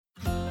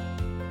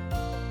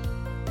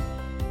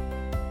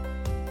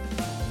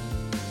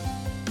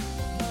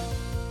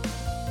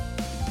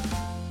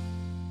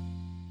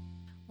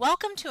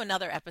Welcome to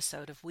another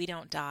episode of We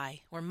Don't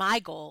Die, where my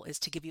goal is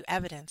to give you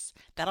evidence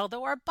that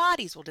although our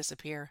bodies will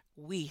disappear,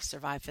 we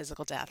survive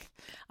physical death.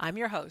 I'm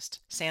your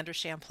host, Sandra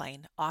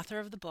Champlain, author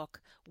of the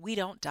book We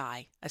Don't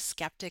Die, A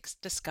Skeptic's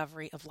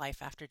Discovery of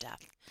Life After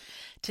Death.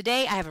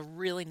 Today I have a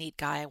really neat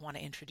guy I want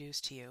to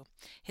introduce to you.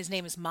 His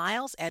name is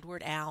Miles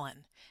Edward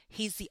Allen.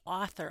 He's the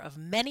author of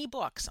many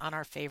books on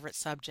our favorite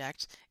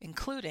subject,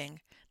 including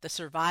The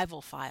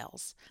Survival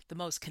Files, the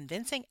most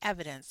convincing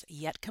evidence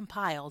yet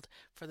compiled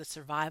for the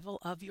survival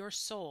of your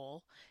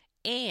soul,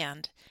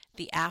 and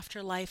The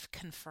Afterlife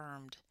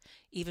Confirmed,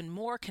 even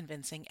more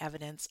convincing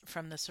evidence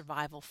from the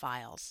survival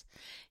files.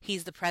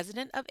 He's the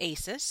president of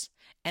ACES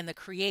and the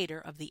creator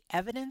of the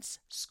evidence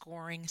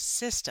scoring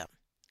system.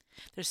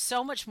 There's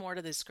so much more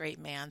to this great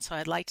man, so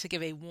I'd like to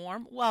give a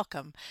warm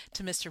welcome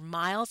to Mr.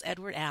 Miles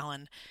Edward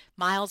Allen.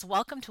 Miles,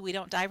 welcome to We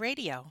Don't Die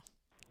Radio.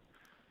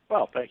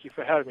 Well, thank you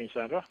for having me,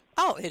 Sandra.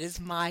 Oh, it is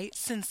my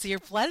sincere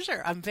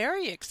pleasure. I'm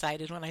very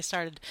excited when I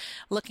started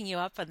looking you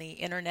up on the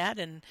internet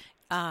and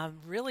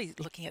really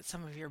looking at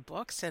some of your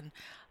books. And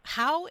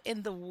how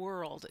in the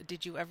world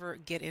did you ever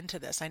get into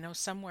this? I know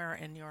somewhere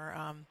in your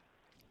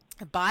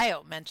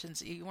bio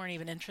mentions you weren't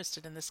even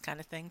interested in this kind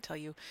of thing till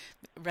you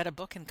read a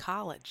book in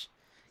college.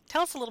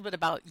 Tell us a little bit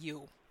about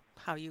you,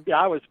 how you... Yeah,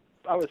 I was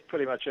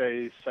pretty much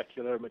a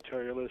secular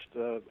materialist,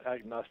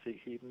 agnostic,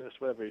 hedonist,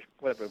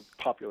 whatever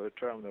popular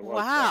term there was.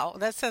 Wow,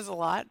 that says a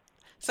lot.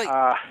 So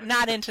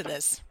not into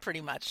this, pretty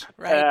much,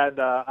 right?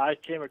 And I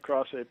came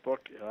across a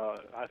book,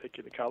 I think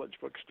in the college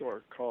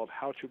bookstore, called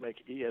How to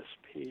Make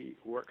ESP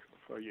Work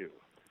for You.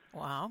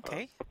 Wow,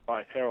 okay.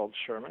 By Harold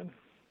Sherman,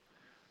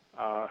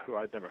 who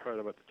I'd never heard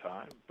of at the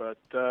time. But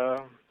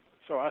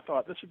so I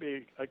thought this would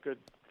be a good,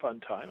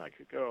 fun time. I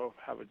could go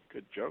have a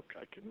good joke.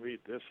 I can read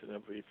this, and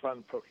it'll be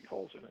fun poking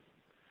holes in it.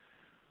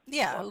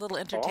 Yeah, a little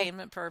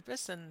entertainment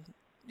purpose, and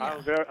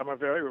yeah. I'm a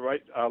very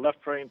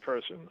left-brain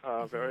person,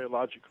 very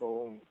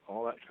logical,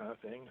 all that kind of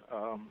thing.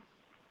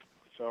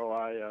 So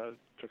I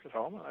took it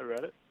home and I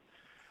read it,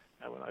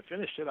 and when I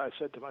finished it, I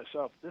said to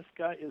myself, "This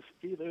guy is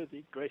either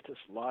the greatest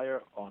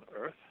liar on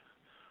earth,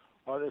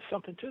 or there's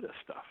something to this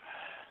stuff."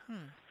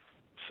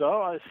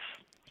 So I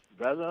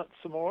read it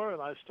some more,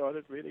 and I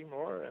started reading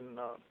more, and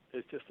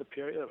it's just a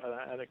period of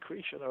an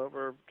accretion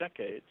over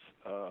decades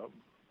of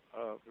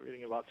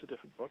reading lots of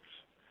different books.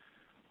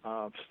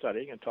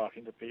 Studying and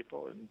talking to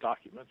people and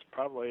documents,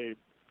 probably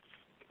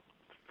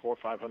 400 or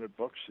 500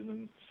 books and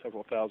then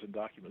several thousand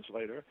documents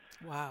later.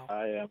 Wow.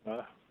 I am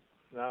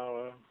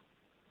now,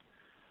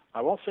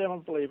 I won't say I'm a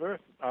believer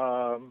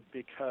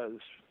because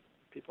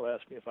people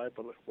ask me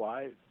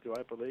why do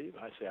I believe?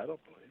 I say I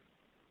don't believe.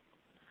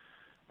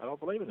 I don't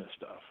believe in this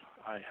stuff.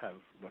 I have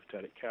looked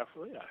at it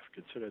carefully. I've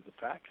considered the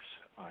facts.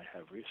 I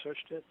have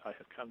researched it. I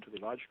have come to the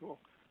logical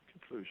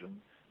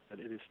conclusion that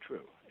it is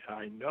true.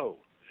 I know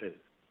it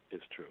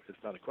is true. It's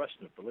not a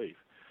question of belief.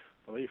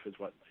 Belief is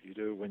what you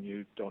do when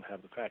you don't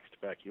have the facts to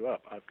back you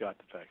up. I've got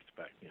the facts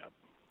to back me up.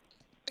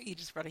 You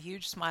just brought a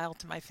huge smile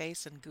to my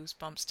face and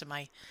goosebumps to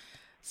my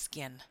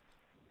skin.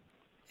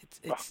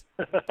 It's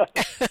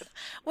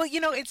well,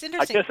 it's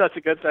interesting. I guess that's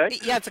a good thing.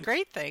 Yeah, it's a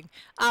great thing.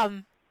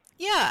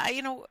 Yeah,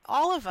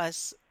 all of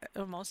us,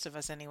 or most of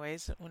us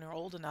anyways, when we're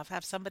old enough,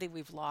 have somebody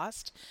we've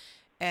lost,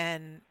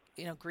 and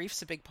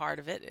grief's a big part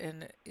of it,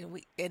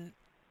 and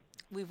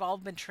we've all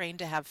been trained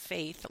to have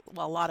faith,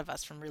 well, a lot of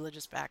us from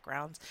religious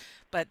backgrounds,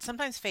 but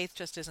sometimes faith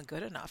just isn't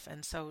good enough.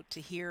 And so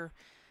to hear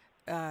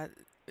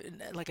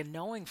like a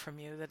knowing from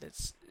you that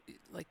it's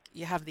like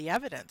you have the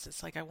evidence,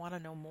 it's like I want to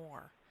know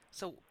more.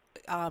 So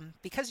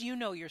because you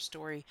know your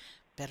story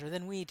better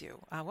than we do,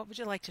 what would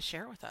you like to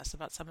share with us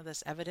about some of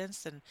this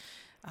evidence and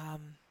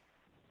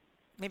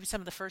maybe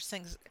some of the first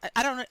things?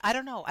 I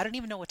don't know. I don't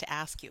even know what to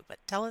ask you, but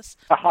tell us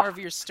more of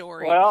your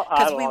story. Well,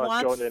 I don't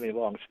want to go into any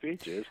long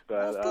speeches,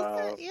 but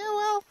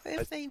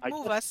if they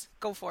move us,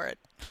 go for it.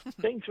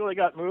 Things really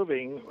got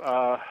moving.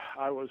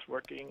 I was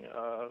working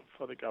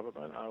for the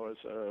government. I was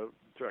a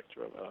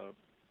director of a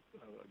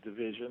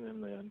division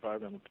in the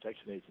Environmental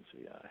Protection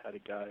Agency. I had a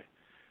guy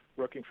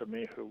working for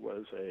me who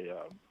was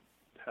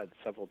had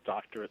several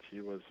doctorates.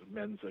 He was a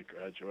Mensa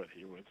graduate.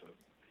 He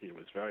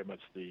was very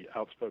much the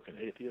outspoken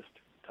atheist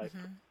type.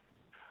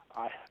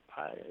 I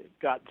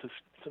got to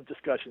some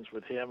discussions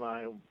with him.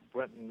 I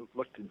went and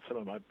looked in some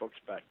of my books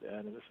back then,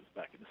 and this was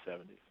back in the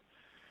 70s.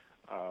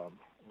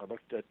 I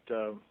looked at,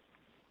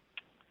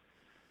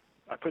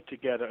 I put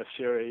together a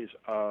series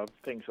of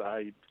things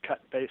I cut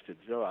and pasted,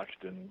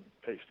 Xeroxed and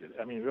pasted.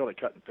 I mean, really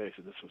cut and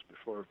pasted. This was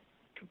before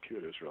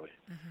computers, really.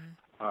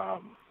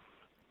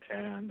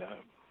 And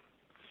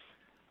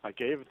I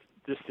gave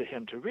this to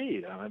him to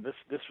read.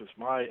 This was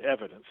my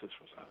evidence.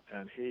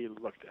 And he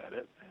looked at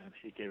it, and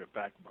he gave it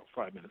back about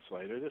 5 minutes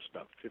later. This is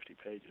about 50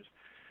 pages.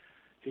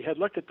 He had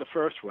looked at the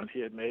first one.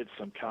 He had made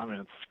some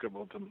comments,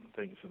 scribbled some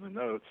things in the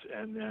notes,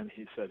 and then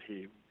he said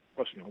he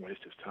wasn't going to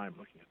waste his time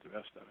looking at the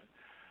rest of it.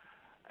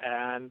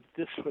 And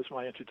this was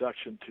my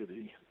introduction to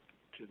the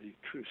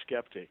true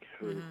skeptic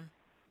who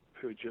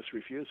just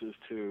refuses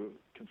to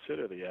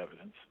consider the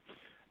evidence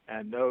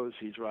and knows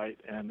he's right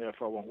and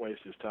therefore won't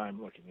waste his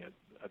time looking at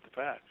at the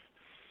facts.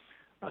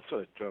 That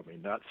sort of drove me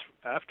nuts.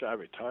 After I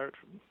retired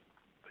from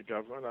the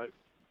government, I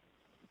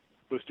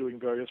was doing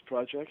various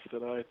projects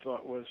that I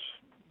thought was,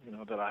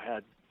 that I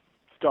had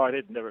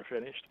started, never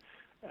finished.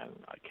 And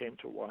I came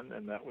to one,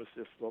 and that was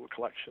this little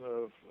collection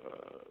of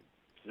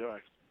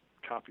Xerox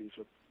copies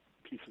of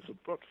pieces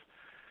of books.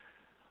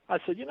 I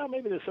said,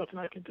 maybe there's something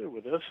I can do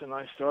with this. And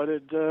I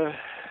started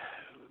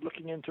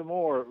looking into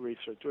more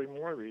research, doing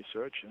more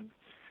research, and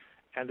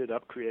ended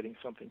up creating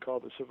something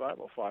called the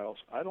Survival Files.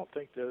 I don't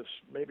think there's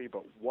maybe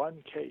but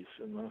one case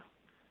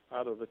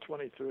out of the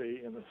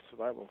 23 in the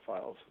Survival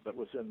Files that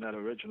was in that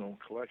original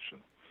collection.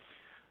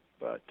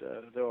 But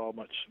they're all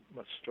much,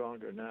 much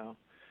stronger now.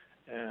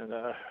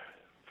 And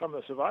from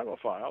the Survival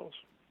Files,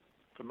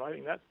 from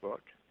writing that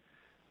book,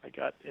 I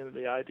got into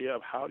the idea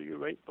of how do you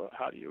rate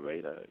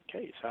a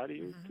case? How do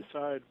you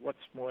decide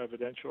what's more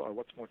evidential or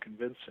what's more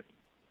convincing?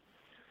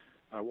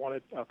 I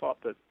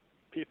thought that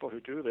people who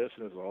do this,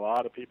 and there's a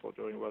lot of people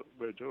doing what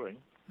we're doing,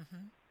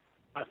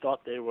 I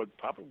thought they would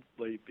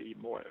probably be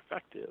more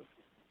effective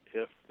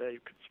if they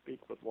could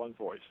speak with one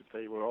voice, if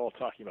they were all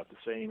talking about the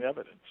same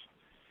evidence.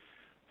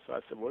 So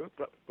I said,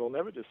 we'll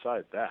never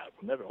decide that.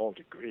 We'll never all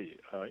agree.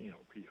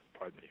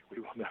 We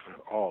will never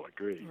all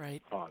agree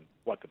on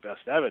what the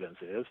best evidence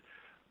is,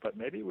 but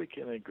maybe we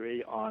can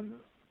agree on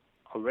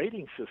a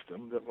rating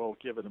system that will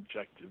give an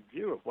objective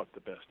view of what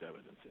the best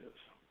evidence is.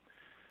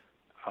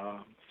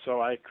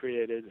 So I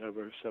created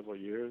over several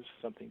years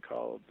something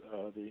called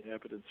the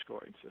evidence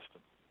scoring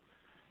system.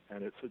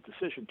 And it's a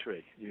decision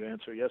tree. You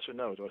answer yes or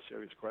no to a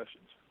series of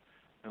questions.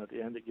 And at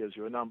the end it gives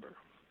you a number.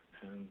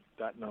 And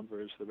that number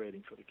is the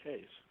rating for the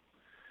case.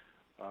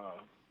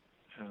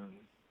 And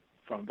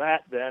from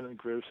that then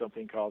grew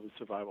something called the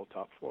Survival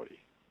Top 40,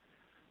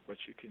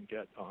 which you can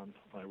get on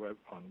my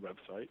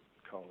website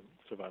called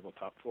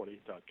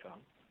survivaltop40.com.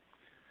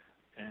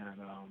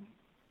 And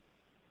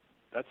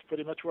that's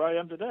pretty much where I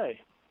am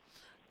today.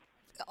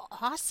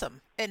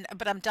 Awesome.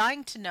 But I'm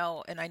dying to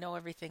know, and I know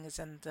everything is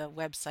in the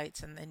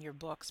websites and in your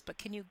books, but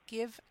can you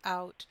give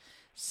out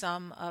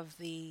some of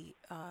the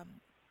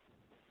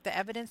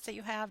evidence that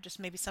you have, just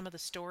maybe some of the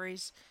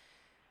stories?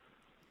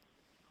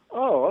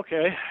 Oh,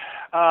 okay.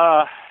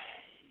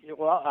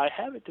 Well, I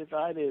have it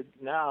divided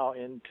now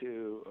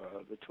into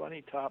the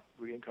 20 top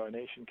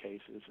reincarnation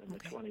cases and the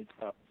 20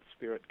 top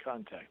spirit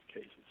contact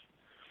cases.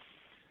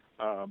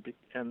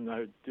 And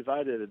I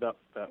divided it up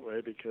that way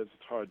because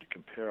it's hard to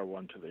compare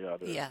one to the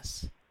other.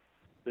 Yes.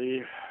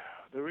 The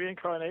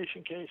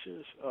reincarnation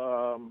cases,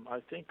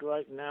 I think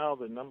right now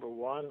the number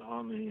one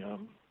on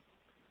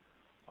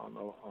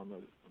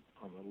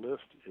the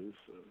list is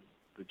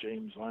the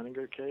James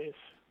Leininger case,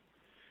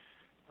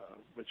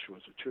 which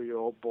was a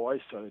 2-year-old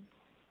boy started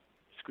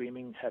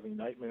screaming, having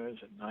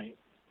nightmares at night.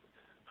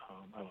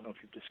 I don't know if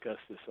you've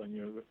discussed this on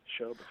your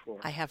show before.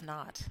 I have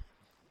not.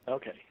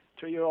 Okay.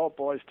 2-year-old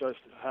boy starts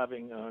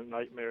having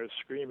nightmares,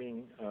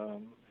 screaming.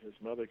 His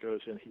mother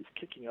goes in. He's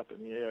kicking up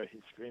in the air.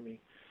 He's screaming,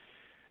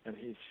 and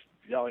he's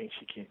yelling.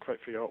 She can't quite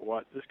figure out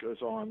what. This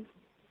goes on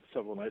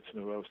several nights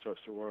in a row,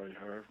 starts to worry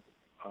her.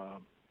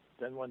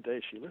 Then one day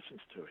she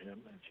listens to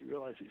him, and she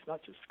realizes he's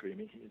not just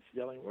screaming. He's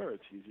yelling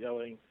words. He's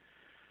yelling,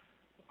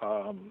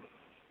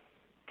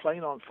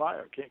 plane on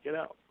fire, can't get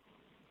out.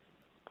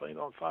 Plane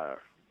on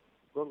fire.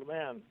 Little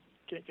man,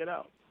 can't get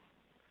out.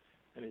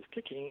 And he's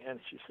kicking, and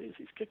she sees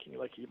he's kicking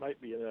like he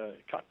might be in a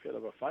cockpit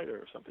of a fighter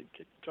or something,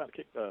 trying to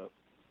kick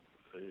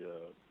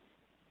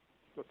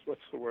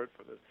what's the word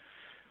for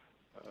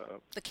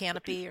the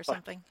canopy or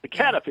something? The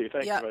canopy,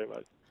 thank you very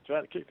much.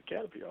 Trying to kick the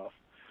canopy off.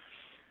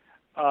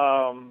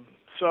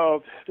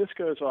 So this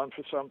goes on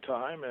for some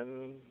time,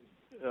 and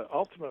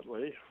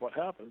ultimately what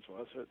happens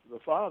was that the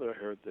father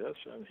heard this,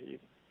 and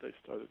they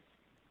started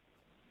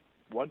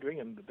wondering,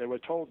 and they were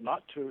told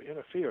not to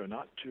interfere,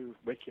 not to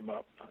wake him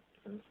up.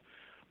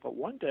 But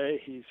one day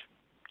he's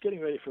getting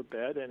ready for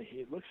bed, and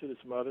he looks at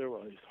his mother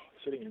while he's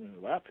sitting in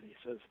her lap, and he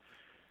says,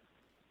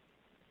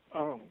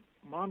 "Oh,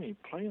 Mommy,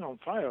 plane on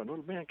fire, a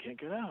little man can't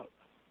get out."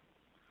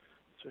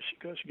 So she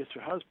goes, she gets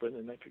her husband,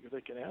 and they figure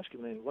they can ask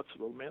him, what's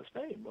the little man's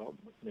name? Well,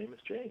 his name is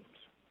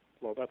James.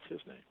 Well, that's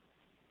his name.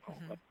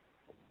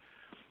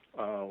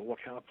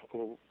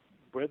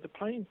 Where'd the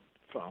plane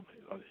from?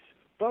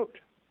 Boat.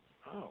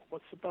 Oh,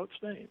 what's the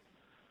boat's name?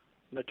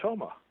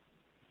 Natoma.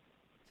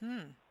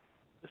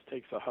 This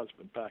takes the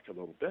husband back a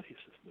little bit. He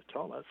says,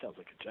 Natoma, that sounds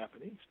like a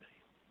Japanese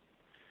name.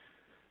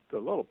 The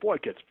little boy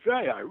gets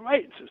very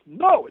irate and says,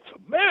 no, it's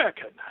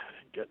American.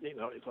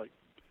 He's like,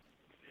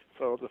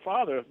 so the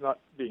father, not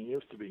being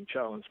used to being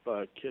challenged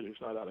by a kid who's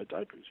not out of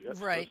diapers yet,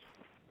 right?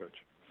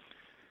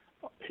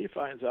 He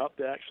finds out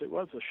there actually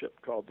was a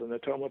ship called the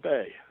Natoma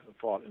Bay that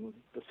fought in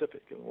the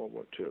Pacific in World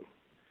War II.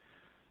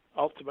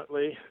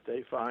 Ultimately,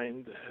 they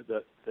find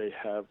that the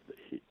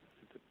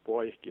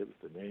boy gives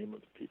the name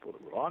of the people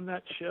that were on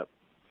that ship.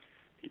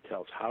 He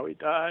tells how he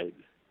died,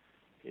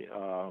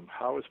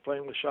 how his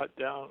plane was shot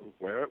down,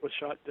 where it was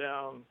shot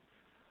down,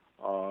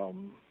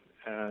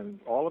 And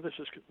all of this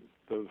is,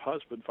 the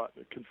husband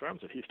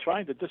confirms it. He's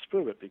trying to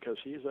disprove it because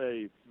he's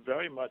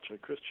very much a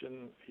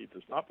Christian. He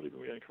does not believe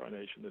in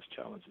reincarnation. This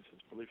challenges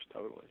his beliefs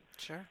totally.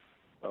 Sure.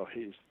 So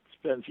he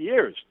spends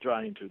years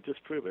trying to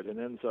disprove it and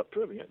ends up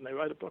proving it, and they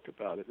write a book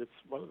about it. It's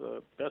one of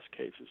the best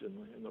cases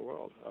in the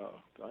world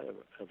that I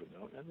ever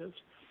known. And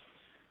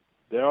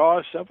there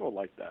are several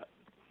like that.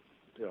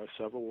 There are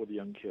several with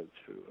young kids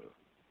who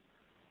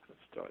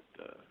start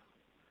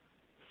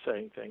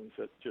saying things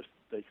that just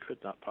they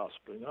could not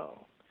possibly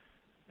know,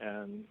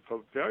 and for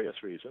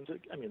various reasons.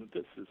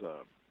 This is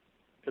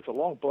it's a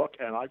long book,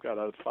 and I've got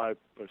a 5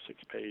 or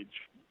 6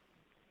 page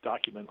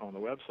document on the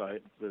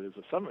website that is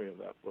a summary of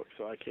that book,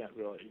 so I can't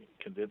really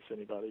convince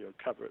anybody or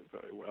cover it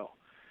very well,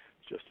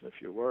 just in a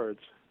few words.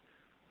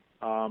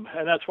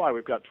 And that's why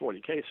we've got 40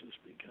 cases,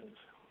 because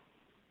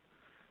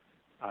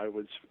I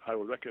would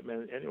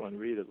recommend anyone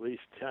read at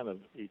least 10 of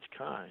each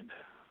kind.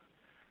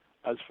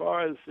 As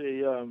far as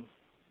the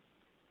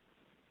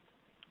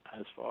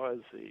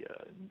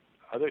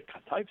other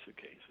types of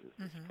cases,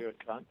 Mm-hmm. spirit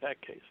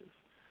contact cases,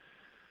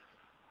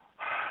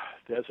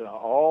 there's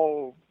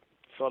all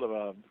sort of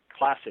a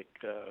classic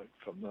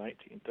from the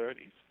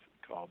 1930s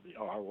called the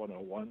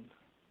R101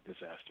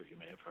 disaster. You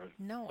may have heard.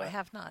 No, I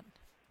have not.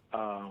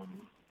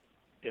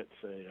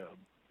 It's a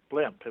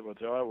blimp. The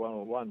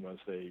R101 was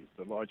the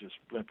largest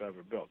blimp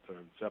ever built, or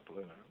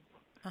Zeppelin.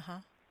 Uh-huh.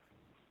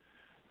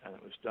 And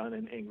it was done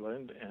in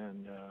England,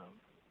 and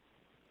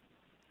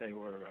they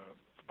were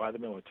by the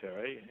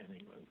military in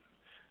England.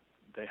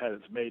 They had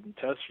its maiden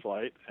test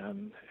flight,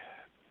 and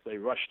they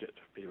rushed it.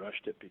 They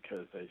rushed it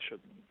because they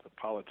shouldn't. The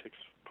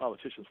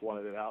politicians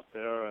wanted it out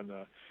there,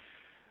 and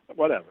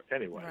whatever.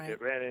 Anyway, Right.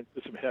 It ran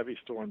into some heavy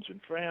storms in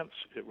France.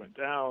 It went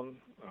down.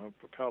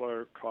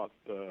 Propeller caught,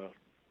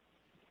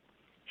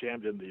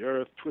 jammed in the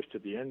earth,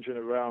 twisted the engine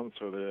around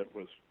so that it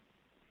was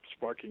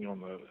sparking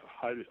on the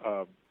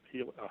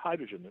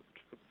hydrogen.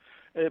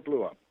 It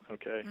blew up.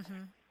 Okay.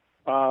 Mm-hmm.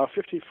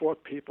 54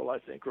 people, I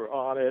think, were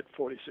on it.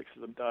 46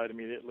 of them died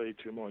immediately.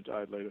 2 more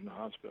died later in the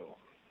hospital.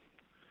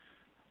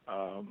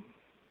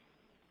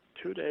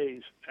 2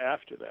 days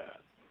after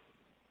that,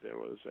 there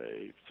was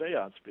a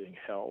seance being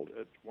held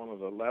at one of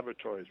the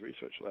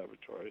research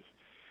laboratories,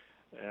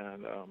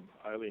 and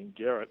Eileen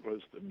Garrett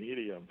was the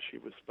medium. She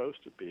was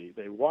supposed to be.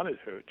 They wanted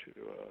her to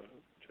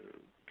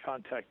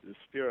contact the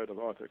spirit of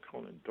Arthur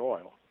Conan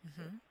Doyle,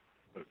 Mm-hmm.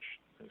 which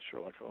is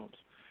Sherlock Holmes.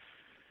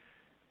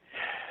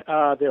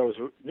 There was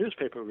a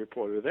newspaper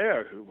reporter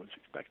there who was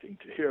expecting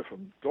to hear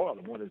from Doyle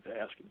and wanted to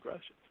ask him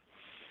questions.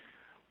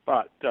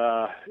 But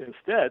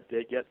instead,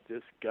 they get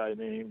this guy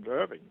named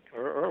Irwin,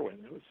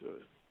 who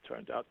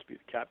turned out to be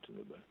the captain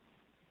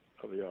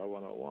of the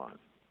R101.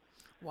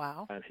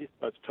 Wow. And he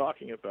starts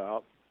talking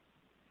about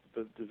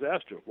the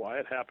disaster, why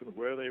it happened,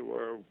 where they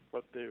were,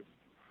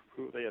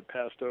 who they had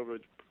passed over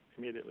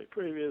immediately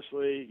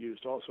previously,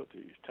 used all sorts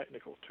of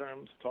technical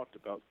terms, talked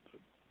about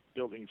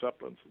building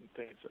Zeppelins and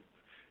things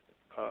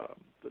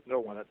that no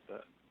one at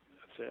the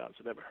seance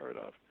had ever heard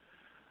of.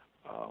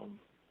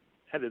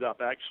 Ended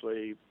up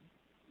actually,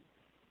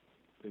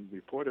 the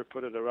reporter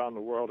put it around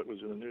the world. It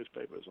was in the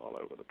newspapers all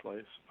over the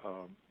place.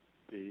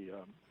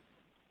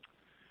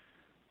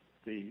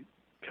 The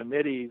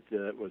committee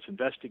that was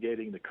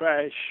investigating the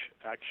crash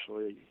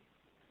actually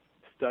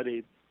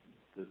studied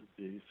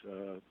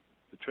the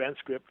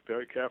transcript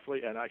very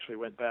carefully, and actually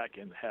went back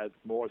and had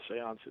more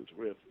seances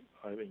with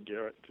Eileen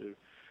Garrett to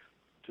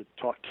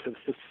talk to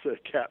this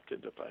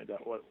captain to find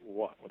out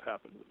what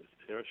happened with this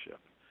airship.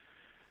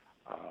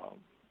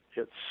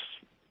 It's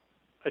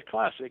a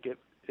classic.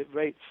 It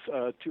rates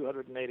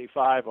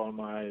 285 on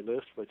my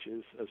list, which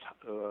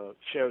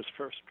shares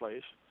first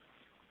place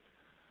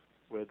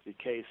with the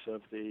case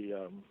of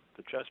the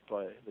chess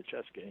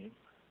game.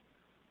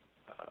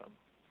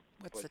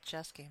 What's the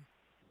chess game?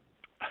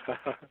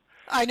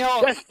 I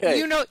know.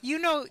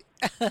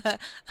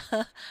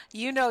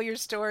 You know your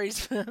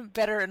stories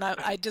better, and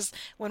I just,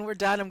 when we're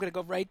done, I'm going to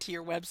go right to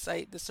your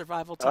website, the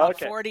Survival Top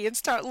 40, and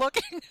start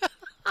looking.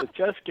 The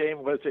chess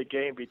game was a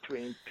game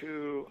between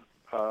two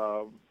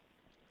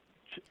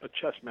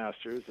chess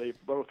masters. They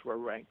both were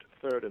ranked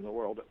third in the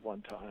world at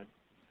one time.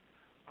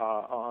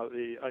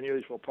 The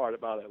unusual part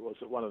about it was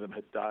that one of them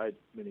had died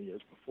many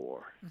years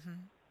before. Mm-hmm.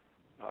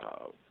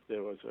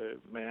 There was a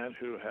man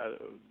who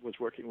was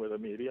working with a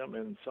medium,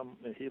 and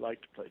he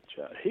liked to play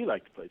chess. He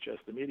liked to play chess.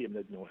 The medium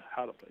didn't know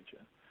how to play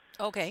chess.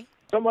 Okay.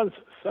 Someone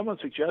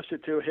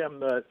suggested to him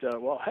that,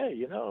 well,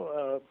 hey,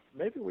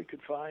 maybe we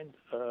could find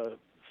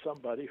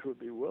somebody who would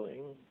be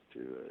willing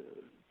to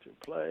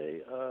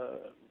play.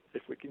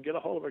 If we can get a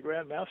hold of a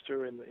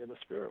grandmaster in the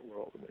spirit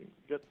world, and we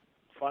can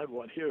find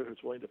one here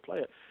who's willing to play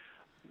it.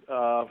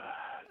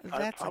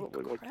 I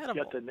probably will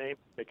get the name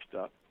mixed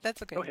up.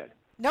 That's okay. Go ahead.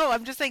 No,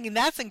 I'm just thinking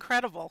that's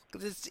incredible,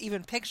 because it's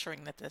even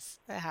picturing that this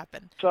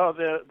happened. So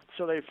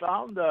they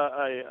found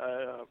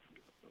a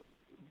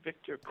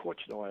Victor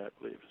Korchnoi, I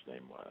believe his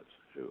name was,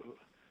 who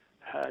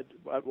had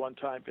at one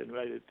time been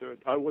rated third.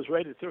 Was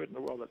rated third in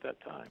the world at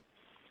that time.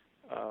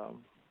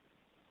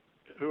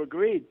 Who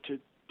agreed to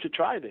to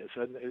try this,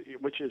 and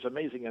which is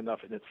amazing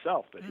enough in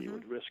itself that he Mm-hmm.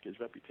 would risk his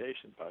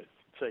reputation by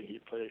saying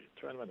he'd play a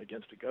tournament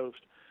against a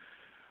ghost.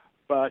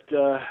 But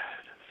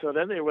so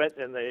then they went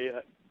and they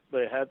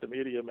had the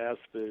medium ask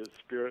the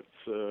spirits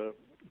to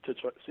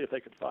see if they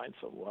could find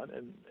someone,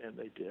 and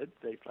they did.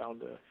 They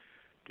found a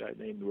guy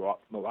named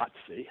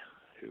Marazzi,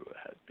 who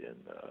had been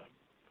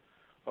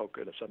oh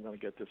goodness, I'm going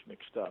to get this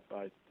mixed up.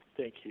 I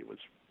think he was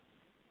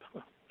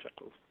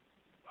Czechos.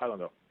 I don't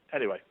know.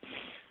 Anyway,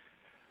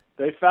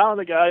 they found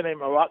a guy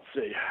named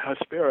Marazzi, a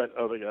spirit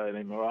of a guy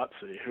named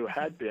Marazzi, who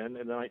had been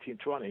in the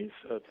 1920s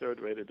third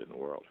rated in the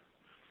world.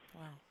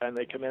 Wow. And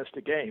they commenced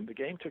a game. The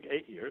game took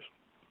 8 years.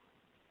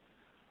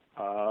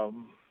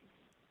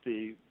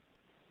 The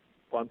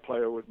one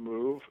player would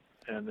move,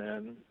 and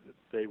then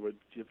they would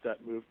give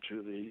that move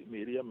to the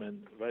medium,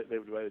 and they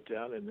would write it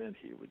down, and then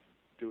he would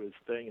do his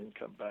thing and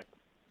come back,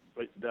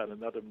 write down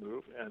another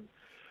move. And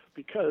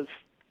because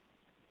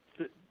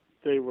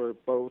they were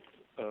both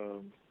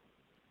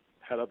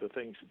had other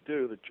things to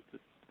do,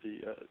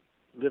 the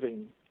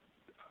living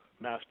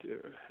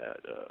master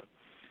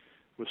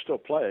was still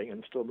playing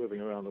and still moving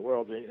around the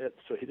world,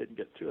 so he didn't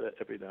get to that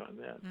every now and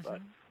then. Mm-hmm.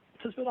 But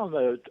it's been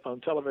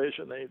on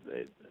television. They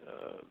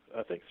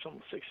I think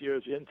some 6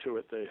 years into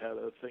it, they had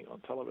a thing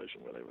on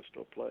television where they were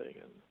still playing,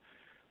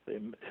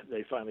 and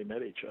they finally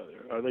met each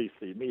other, or at least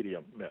the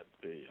medium met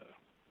the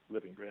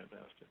living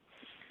grandmaster.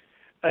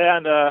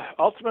 And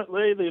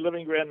ultimately, the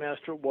living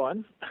grandmaster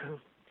won.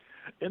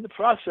 In the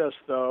process,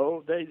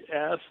 though, they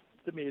asked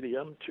the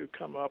medium to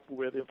come up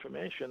with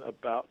information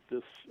about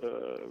this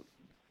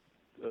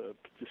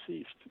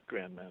deceased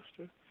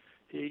grandmaster.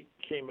 He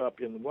came up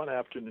in one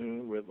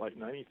afternoon with like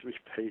 93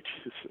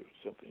 pages or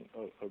something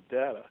of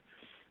data,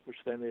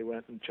 which then they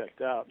went and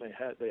checked out. And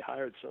they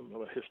hired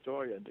a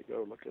historian to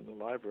go look in the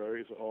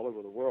libraries all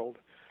over the world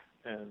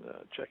and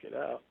check it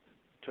out.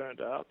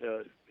 Turned out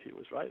he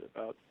was right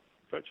about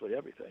virtually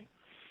everything.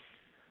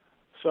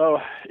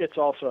 So it's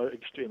also an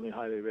extremely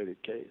highly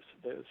rated case.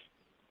 It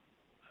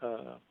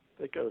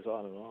goes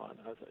on and on.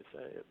 As I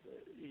say,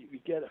 you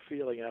get a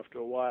feeling after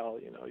a while.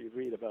 You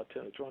read about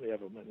 10 or 20 of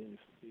them, and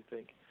you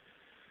think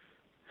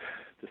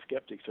the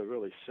skeptics are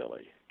really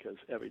silly, because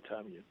every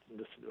time you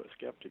listen to a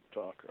skeptic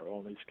talk or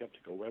on these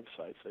skeptical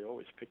websites, they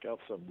always pick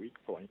out some weak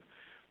point,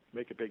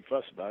 make a big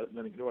fuss about it, and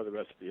then ignore the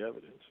rest of the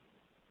evidence.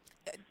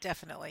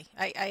 Definitely.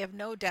 I have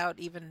no doubt,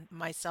 even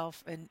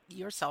myself and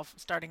yourself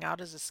starting out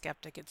as a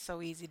skeptic, it's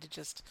so easy to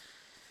just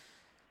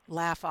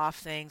laugh off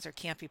things or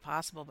can't be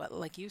possible. But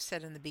like you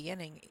said in the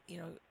beginning,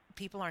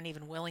 people aren't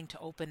even willing to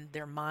open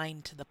their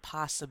mind to the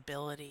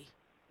possibility.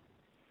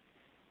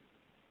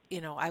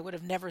 I would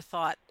have never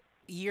thought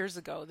years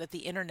ago that the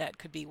internet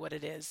could be what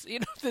it is.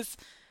 This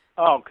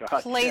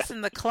place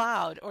in the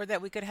cloud, or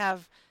that we could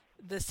have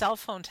the cell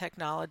phone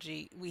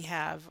technology we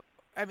have.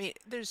 I mean,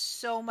 there's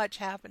so much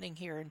happening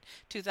here in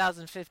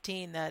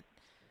 2015 that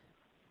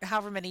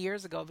however many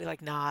years ago, it'd be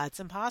like, nah, it's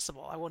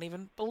impossible. I won't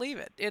even believe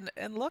it.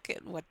 And look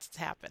at what's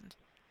happened.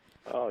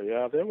 Oh,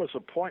 yeah. There was a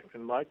point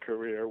in my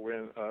career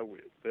when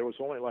there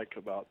was only like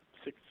about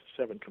 6,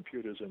 7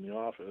 computers in the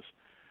office,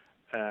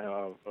 and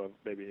of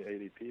maybe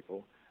 80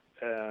 people.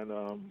 And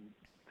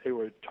they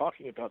were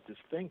talking about this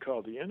thing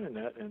called the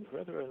internet, and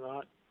whether or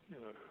not,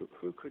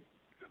 who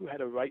had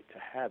a right to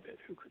have it,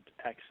 who could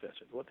access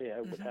it, what they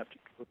would have to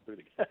go through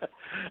to get it.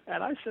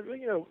 And I said,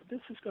 well, this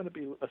is going to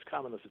be as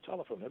common as a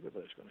telephone.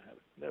 Everybody's going to have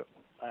it. They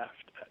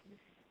laughed at me.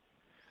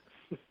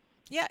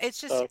 Yeah, it's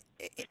just,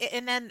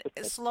 and then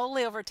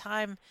slowly over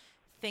time,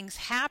 things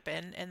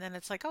happen, and then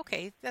it's like,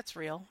 okay, that's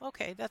real.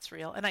 Okay, that's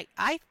real. And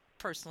I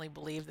personally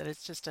believe that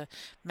it's just a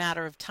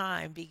matter of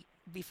time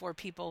before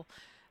people,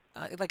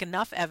 like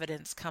enough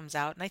evidence comes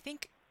out. And I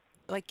think,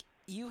 like,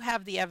 you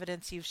have the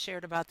evidence, you've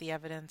shared about the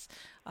evidence.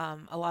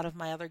 A lot of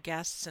my other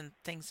guests and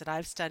things that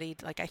I've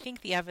studied, like I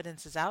think the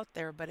evidence is out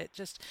there, but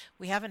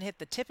we haven't hit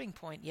the tipping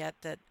point yet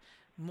that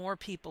more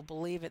people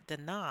believe it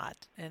than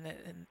not, and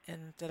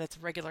that it's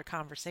a regular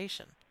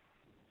conversation.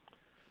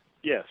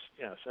 Yes,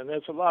 and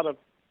there's a lot of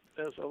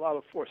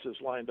forces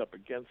lined up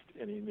against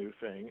any new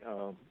thing.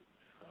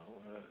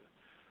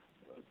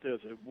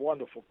 There's a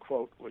wonderful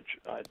quote which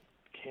I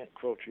can't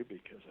quote you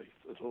because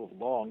it's a little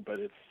long, but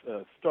it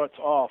starts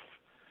off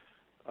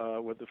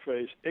with the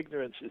phrase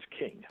 "ignorance is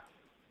king."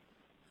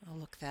 I'll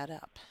look that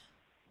up.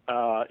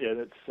 And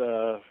it's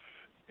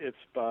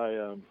by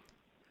it's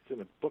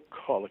in a book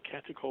called A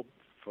Canticle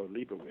for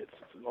Leibowitz.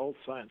 It's an old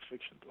science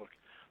fiction book.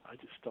 I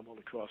just stumbled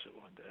across it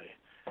one day,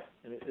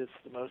 and it's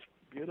the most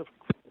beautiful.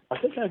 I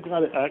think I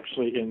got it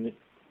actually in.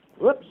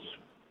 Whoops.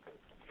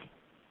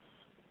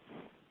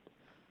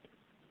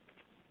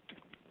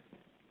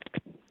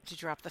 Did you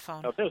drop the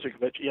phone? Oh, there's a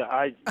glitch. Yeah,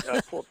 I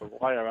pulled the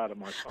wire out of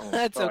my phone.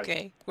 That's Sorry.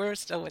 okay. We're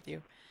still with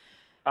you.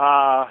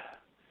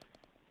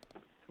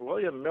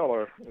 William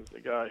Miller is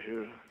the guy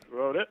who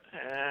wrote it,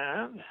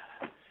 and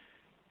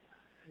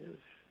his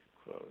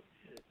quote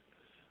is,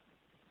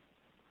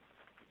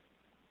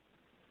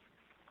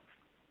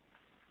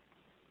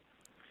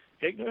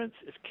 "Ignorance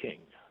is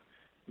king.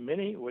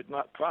 Many would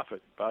not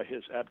profit by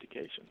his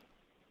abdication.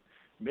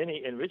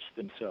 Many enrich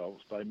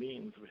themselves by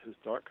means of his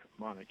dark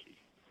monarchy.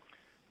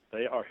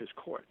 They are his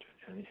court,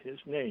 and in his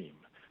name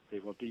they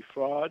will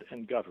defraud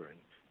and govern,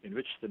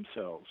 enrich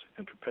themselves,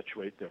 and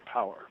perpetuate their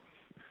power.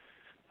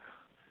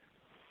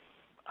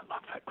 I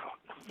love that quote.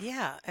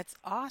 Yeah, it's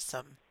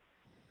awesome.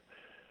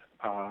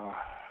 Uh,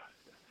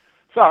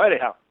 so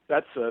anyhow,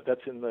 that's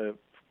in the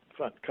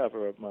front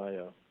cover of my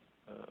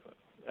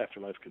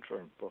Afterlife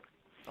Confirmed book.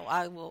 Well,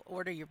 I will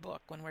order your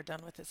book when we're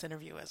done with this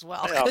interview as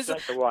well. Hey, I'll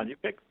send you one. You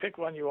pick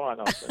one you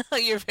want.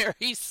 You're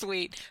very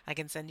sweet. I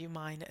can send you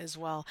mine as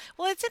well.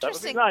 Well, it's That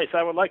would be interesting. nice.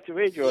 I would like to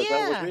read yours.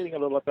 I was Yeah. reading a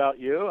little about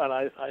you, and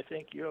I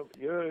think you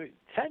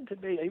tend to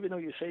be, even though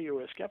you say you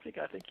were a skeptic,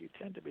 I think you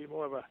tend to be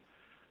more of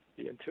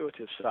the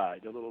intuitive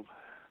side, a little,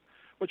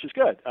 which is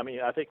good. I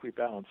mean, I think we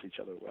balance each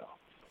other well.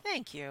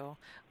 Thank you.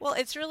 Well,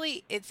 it's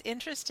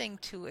interesting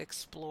to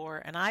explore,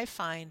 and I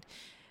find,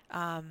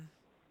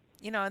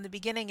 in the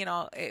beginning,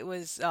 it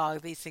was, oh,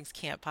 these things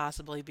can't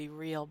possibly be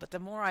real. But the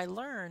more I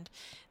learned,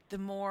 the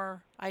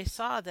more I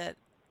saw that,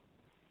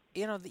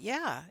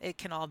 yeah, it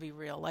can all be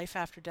real. Life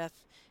after death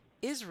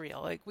is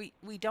real. Like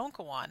we don't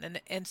go on,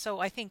 and so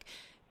I think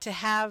to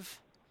have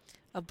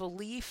a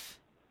belief,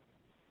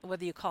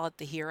 whether you call it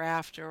the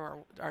hereafter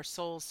or our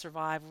souls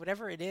survive,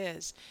 whatever it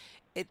is,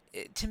 it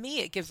to me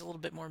it gives a little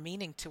bit more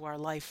meaning to our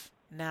life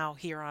now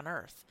here on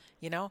earth.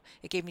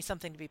 It gave me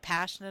something to be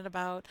passionate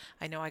about.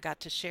 I know I got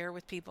to share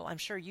with people. I'm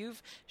sure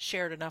you've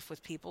shared enough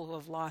with people who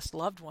have lost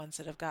loved ones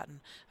that have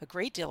gotten a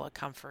great deal of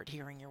comfort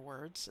hearing your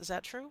words. Is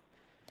that true?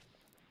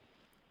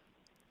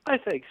 I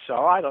think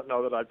so. I don't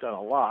know that I've done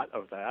a lot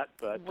of that,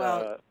 but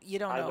Well, you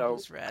don't I know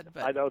who's read,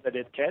 but I know that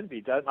it can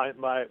be done.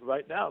 My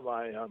right now,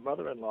 my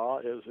mother-in-law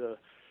is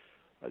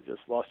I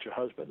just lost her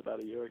husband about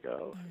a year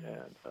ago,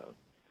 and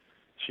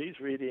she's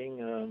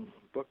reading a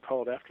book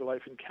called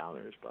Afterlife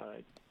Encounters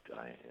by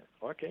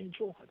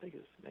Archangel, I think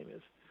his name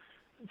is,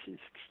 and she's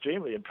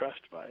extremely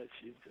impressed by it.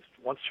 She just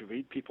wants to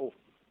read people.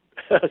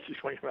 She's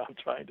going around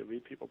trying to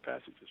read people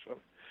passages from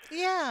it.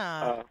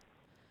 yeah.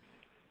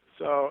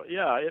 So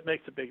yeah, it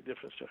makes a big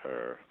difference to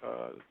her,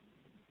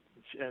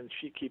 and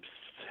she keeps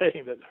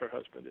saying that her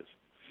husband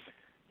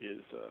is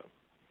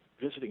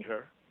visiting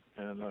her,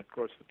 and of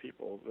course the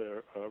people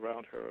there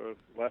around her are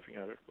laughing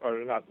at her,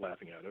 or not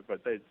laughing at her,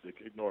 but they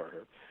ignore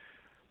her.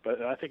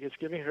 But I think it's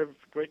giving her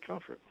great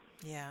comfort.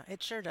 Yeah,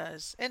 it sure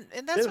does. And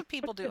that's what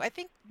people do. I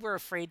think we're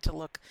afraid to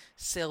look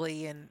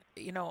silly, and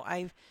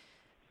I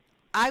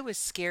was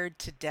scared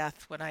to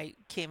death when I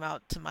came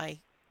out to my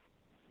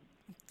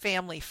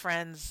family,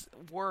 friends,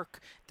 work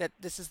that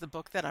this is the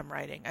book that I'm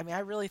writing. I mean, I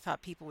really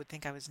thought people would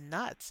think I was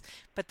nuts.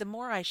 But the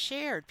more I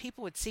shared,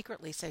 people would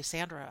secretly say,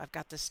 Sandra, I've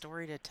got this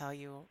story to tell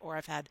you, or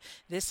I've had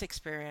this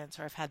experience,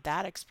 or I've had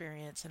that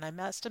experience. And I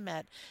must have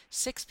met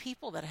 6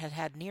 people that had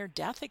had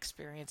near-death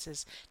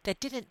experiences that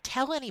didn't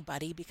tell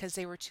anybody because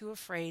they were too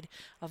afraid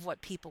of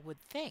what people would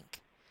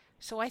think.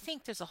 So I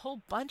think there's a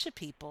whole bunch of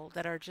people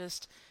that are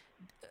just,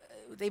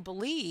 they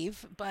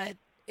believe, but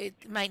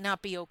it might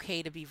not be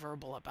okay to be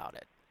verbal about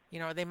it.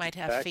 They might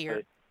have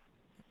fear.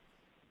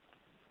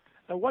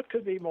 And what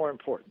could be more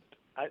important?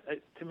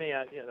 To me,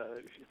 if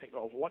you think,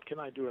 well, what can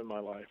I do in my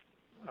life?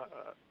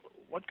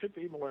 What could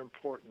be more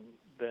important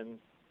than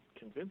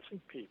convincing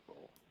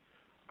people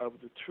of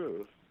the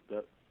truth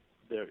that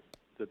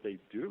they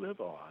do live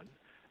on,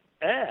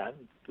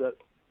 and that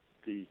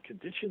the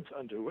conditions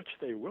under which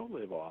they will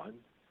live on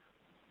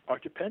are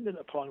dependent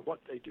upon what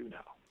they do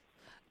now?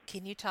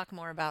 Can you talk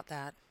more about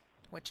that?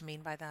 What you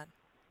mean by that?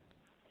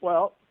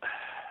 Well,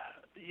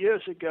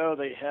 years ago,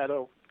 they had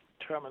a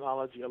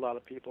terminology a lot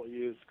of people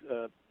used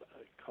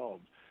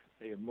called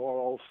a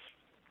moral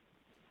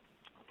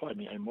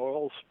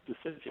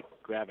specific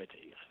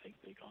gravity, I think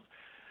they call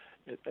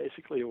it. It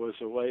basically was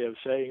a way of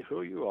saying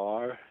who you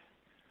are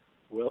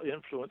will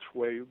influence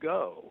where you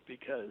go,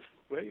 because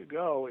where you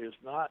go is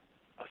not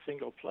a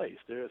single place.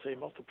 There is a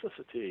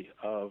multiplicity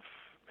of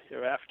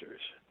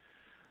hereafters,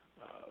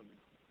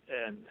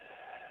 and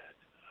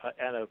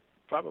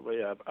probably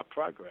a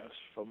progress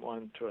from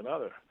one to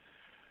another.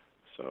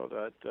 So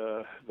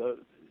that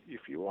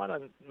if you want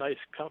a nice,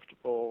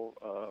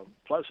 comfortable,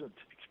 pleasant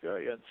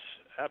experience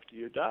after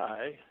you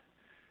die,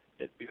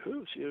 it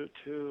behooves you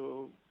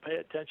to pay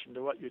attention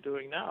to what you're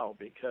doing now,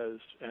 because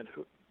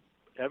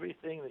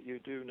everything that you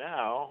do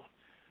now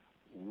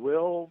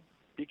will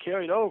be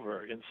carried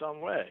over in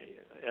some way.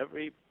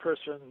 Every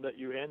person that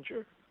you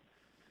injure,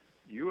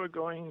 you are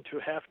going to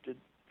have to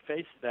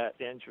face that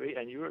injury,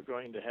 and you are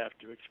going to have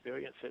to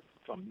experience it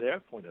from their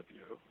point of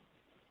view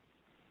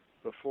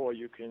before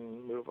you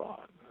can move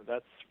on.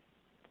 That's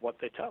what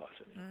they tell us.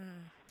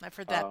 I've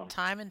heard that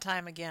time and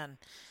time again.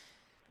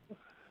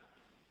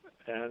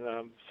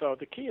 And so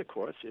the key, of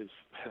course, is,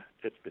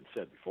 it's been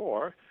said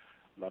before,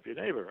 love your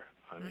neighbor.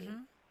 I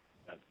mean,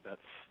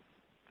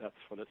 that's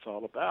what it's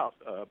all about,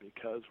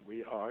 because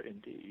we are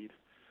indeed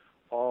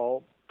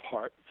all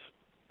parts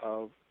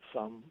of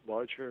some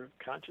larger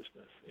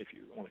consciousness. If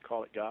you want to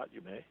call it God,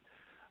 you may,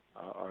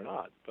 or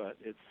not. But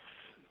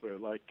we're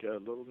like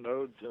little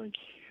nodes in a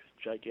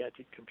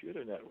gigantic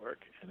computer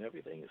network, and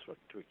everything is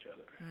hooked to each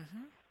other.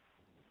 Mm-hmm.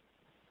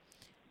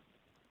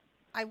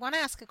 I want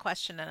to ask a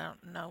question, and I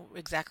don't know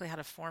exactly how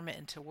to form it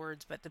into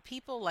words, but the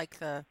people like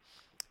the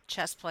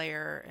chess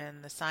player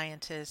and the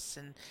scientists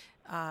and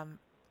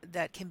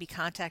that can be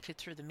contacted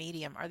through the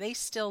medium, are they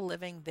still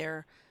living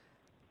their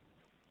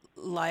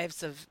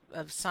lives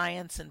of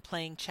science and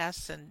playing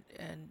chess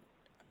and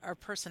our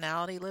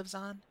personality lives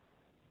on?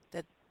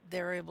 That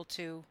they're able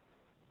to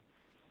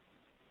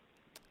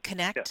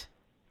connect?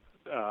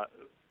 Yeah.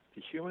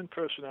 The human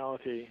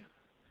personality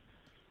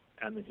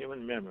and the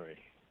human memory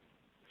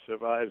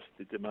survives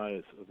the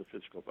demise of the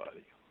physical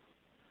body.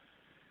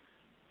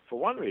 For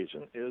one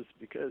reason is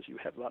because you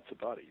have lots of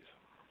bodies.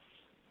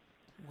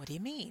 What do you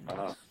mean?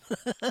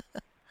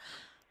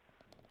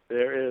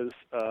 There is,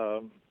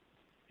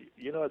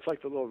 it's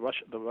like the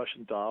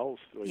Russian dolls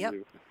where Yep.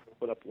 you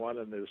put up one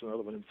and there's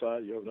another one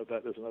inside. You open up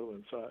that, there's another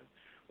one inside.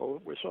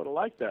 Well, we're sort of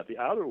like that. The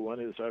outer one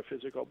is our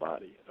physical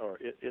body, or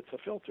it's a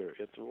filter.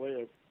 It's a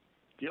way of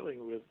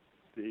dealing with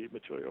the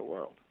material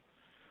world.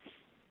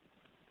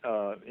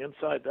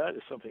 Inside that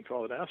is something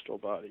called an astral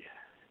body.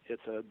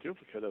 It's a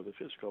duplicate of the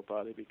physical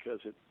body because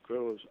it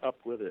grows up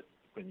with it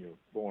when you're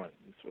born.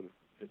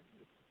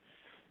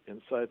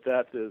 Inside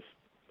that there's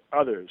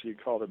others. You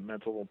call them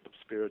mental,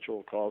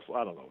 spiritual, causal.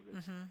 I don't know.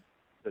 Mm-hmm.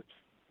 It's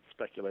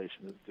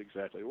speculation as to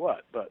exactly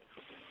what. But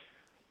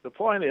the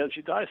point is,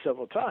 you die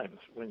several times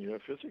when your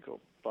physical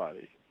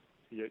body.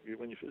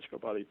 When your physical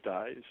body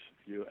dies,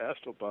 your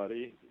astral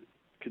body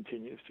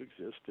continues to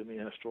exist in the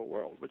astral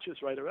world, which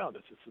is right around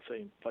us. It's the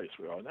same place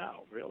we are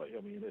now, really.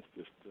 I mean, it's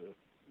just,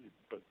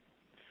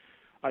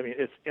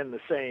 it's in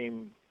the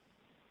same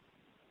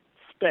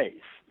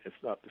space.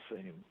 It's not the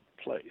same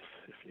place,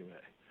 if you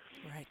may.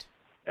 Right.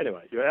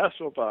 Anyway, your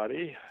astral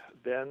body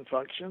then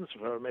functions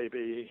for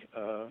maybe,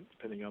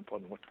 depending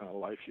upon what kind of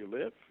life you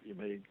live, you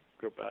may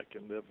go back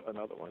and live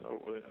another one,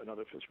 or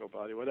another physical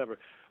body, whatever.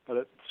 But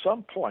at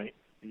some point,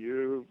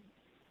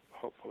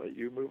 hopefully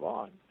you move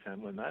on.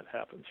 And when that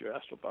happens, your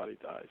astral body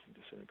dies and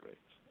disintegrates,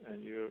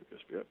 and your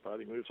spirit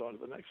body moves on to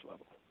the next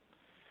level.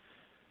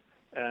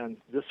 And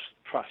this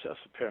process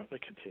apparently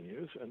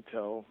continues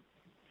until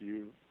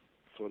you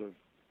sort of,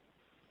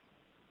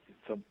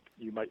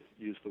 you might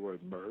use the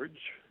word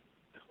merge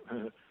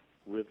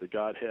with the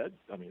Godhead.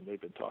 I mean, they've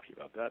been talking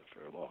about that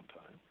for a long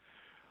time.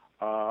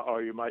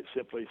 Or you might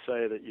simply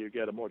say that you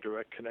get a more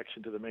direct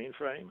connection to the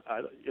mainframe.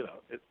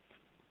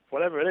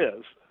 Whatever it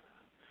is,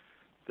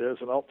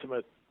 there's an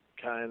ultimate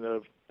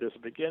there's a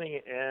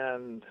beginning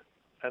and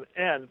an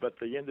end, but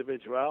the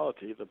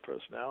individuality, the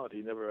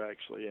personality, never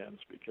actually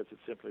ends because it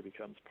simply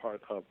becomes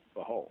part of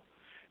the whole.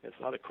 It's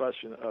not a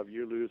question of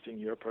you losing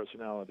your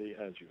personality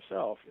as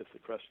yourself. It's a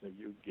question of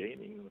you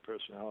gaining the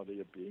personality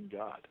of being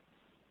God.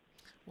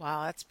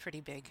 Wow, that's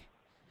pretty big.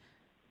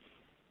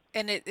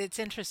 And it's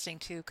interesting,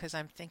 too, because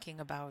I'm thinking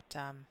about,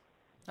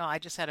 I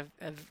just had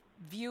a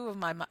view of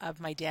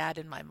my dad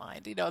in my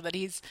mind, that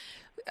he's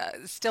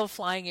still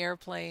flying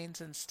airplanes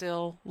and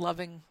still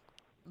loving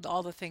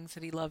all the things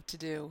that he loved to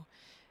do.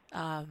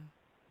 That's,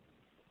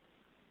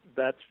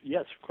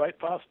 yes, quite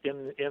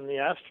possible. In the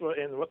astral,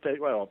 in what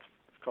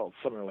it's called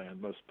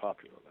Summerland, most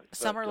popularly.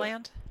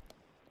 Summerland?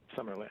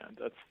 Summerland.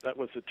 That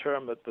was the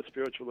term that the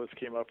spiritualists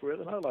came up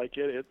with, and I like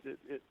it.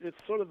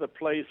 It's sort of the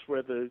place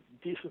where the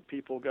decent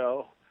people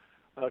go.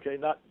 Okay,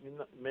 not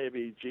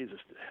maybe Jesus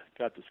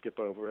got to skip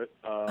over it,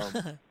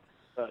 but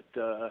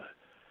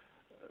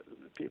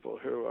people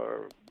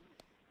who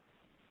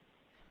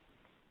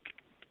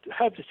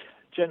have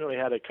generally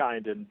had a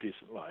kind and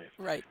decent life,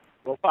 right,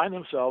 will find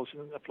themselves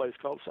in a place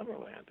called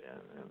Summerland,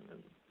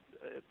 and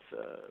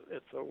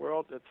it's a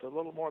world that's a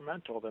little more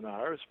mental than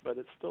ours, but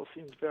it still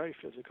seems very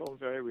physical and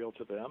very real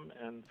to them.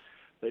 And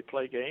they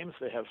play games,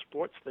 they have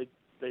sports, they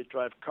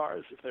drive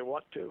cars if they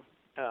want to,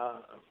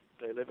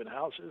 they live in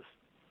houses,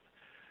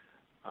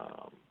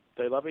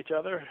 they love each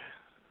other,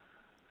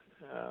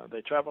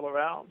 they travel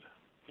around.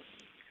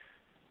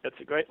 It's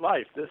a great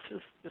life. This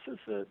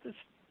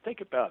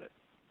think about it.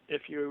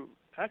 If you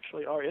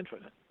actually are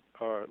infinite,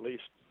 or at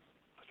least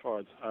as far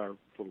as our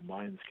little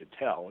minds can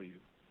tell, it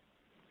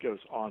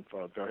goes on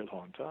for a very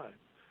long time,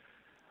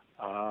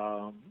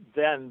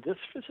 then this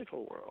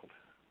physical world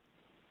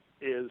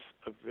is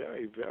a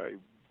very, very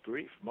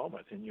brief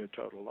moment in your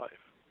total life.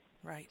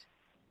 Right.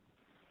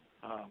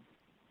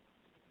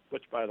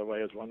 Which, by the way,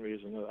 is one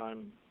reason that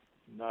I'm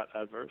not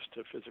adverse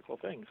to physical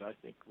things. I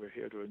think we're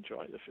here to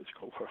enjoy the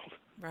physical world.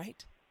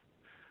 Right.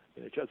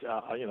 Because,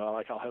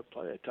 I'll have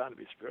plenty of time to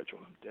be spiritual.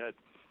 I'm dead.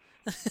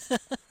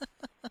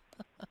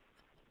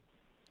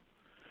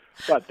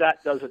 But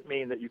that doesn't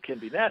mean that you can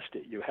be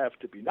nasty. You have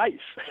to be nice.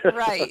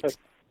 Right.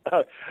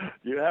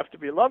 You have to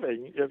be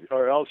loving,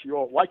 or else you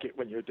won't like it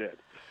when you're dead.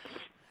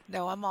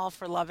 No, I'm all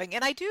for loving.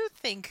 And I do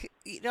think,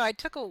 I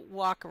took a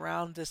walk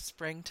around this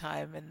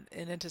springtime and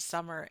into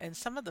summer, and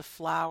some of the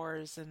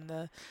flowers and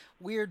the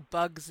weird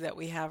bugs that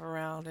we have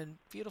around and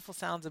beautiful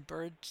sounds of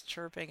birds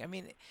chirping. I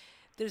mean,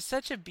 there's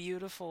such a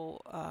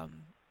beautiful,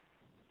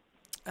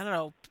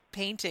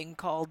 painting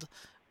called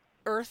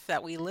earth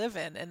that we live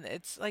in, and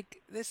it's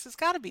like this has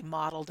got to be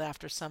modeled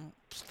after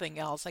something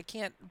else. I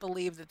can't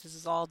believe that this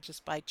is all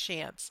just by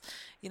chance,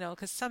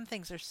 because some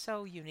things are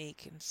so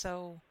unique and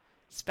so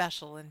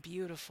special and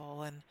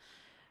beautiful. And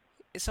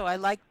so I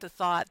like the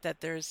thought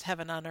that there's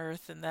heaven on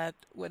earth, and that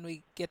when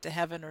we get to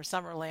heaven or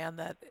Summerland,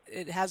 that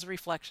it has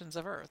reflections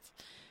of earth.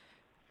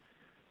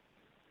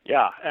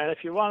 Yeah, and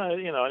if you want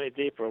to, any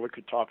deeper, we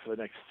could talk for the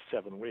next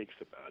 7 weeks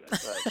about it.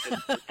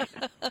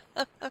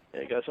 But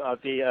because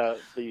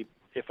the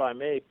if I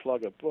may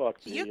plug a book,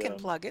 You can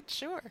plug it,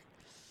 sure.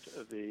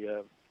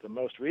 the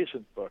most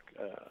recent book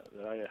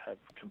that I have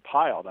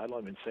compiled. I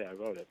don't even say I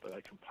wrote it, but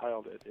I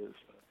compiled it. Is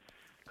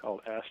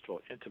called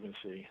Astral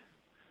Intimacy.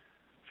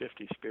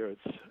 50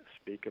 Spirits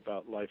Speak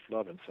About Life,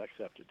 Love, and Sex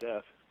After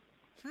Death.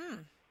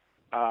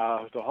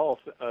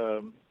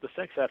 The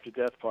sex after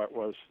death part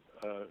was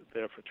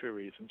there for 2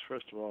 reasons.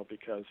 First of all,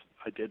 because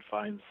I did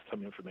find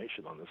some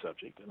information on the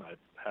subject, and I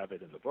have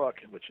it in the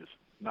book, which is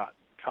not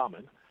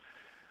common.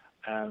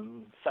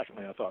 And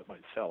secondly, I thought it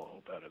might sell a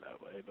little better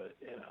that way, but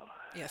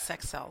Yeah,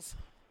 sex sells.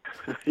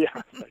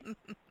 yeah,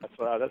 that's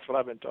what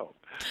I've been told.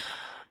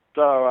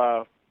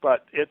 So,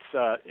 but it's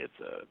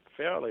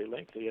fairly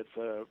lengthy. It's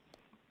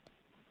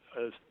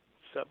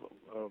several,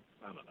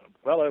 I don't know,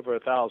 well over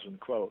 1,000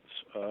 quotes,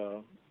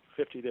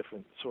 50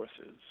 different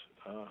sources,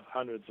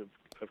 hundreds of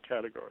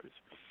categories.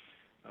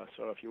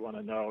 So if you want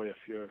to know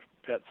if your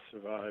pets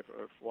survive,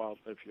 or if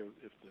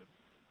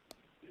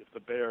the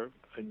bear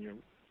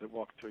that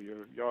walked through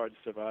your yard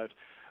survives,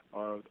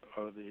 or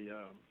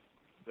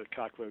the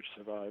cockroach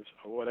survives,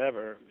 or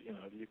whatever,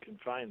 you can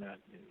find that.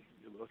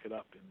 You look it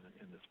up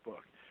in this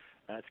book.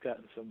 And it's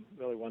gotten some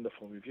really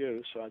wonderful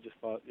reviews. So I just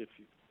thought if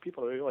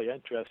people are really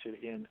interested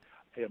in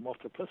a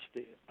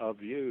multiplicity of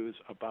views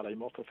about a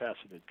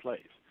multifaceted place,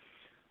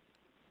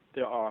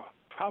 there are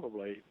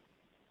probably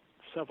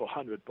several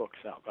hundred books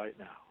out right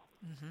now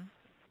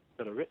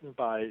that are written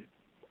by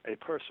a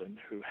person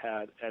who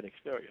had an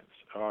experience,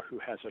 or who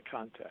has a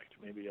contact,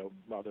 maybe a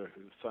mother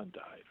whose son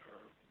died,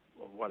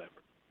 or whatever.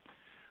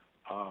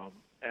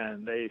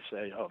 And they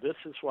say, "Oh, this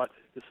is what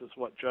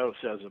Joe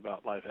says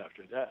about life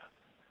after death,"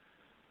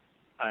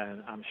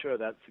 and I'm sure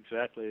that's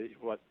exactly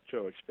what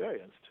Joe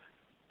experienced,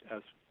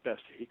 as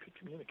best he could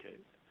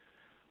communicate.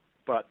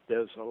 But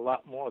there's a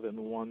lot more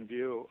than one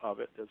view of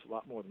it. There's a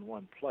lot more than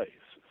one place.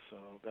 So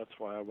that's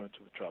why I went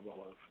to the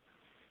trouble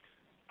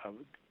of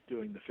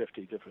doing the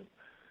 50 different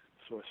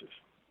sources.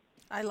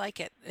 I like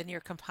it, and you're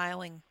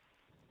compiling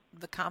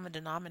the common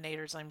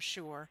denominators, I'm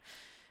sure.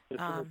 It's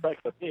an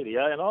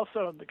encyclopedia, and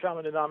also the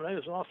common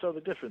denominators, and also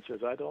the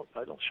differences. I don't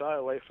shy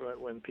away from it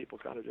when people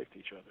contradict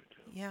each other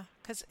too. Yeah,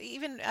 because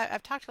even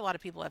I've talked to a lot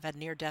of people who have had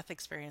near-death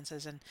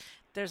experiences, and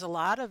there's a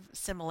lot of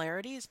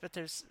similarities, but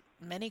there's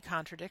many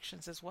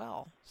contradictions as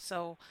well.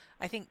 So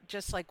I think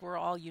just like we're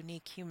all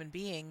unique human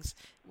beings,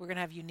 we're going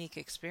to have unique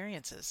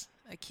experiences.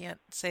 I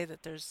can't say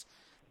that there's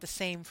the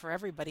same for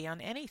everybody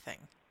on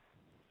anything.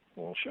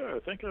 Well,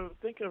 sure. Think of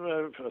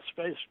a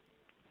space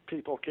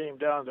people came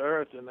down to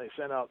Earth and they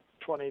sent out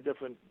 20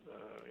 different,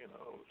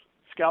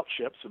 scout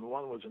ships, and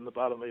one was in the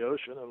bottom of the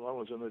ocean, and one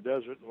was in the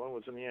desert, and one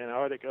was in the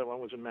Antarctica, and one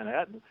was in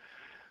Manhattan.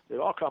 They'd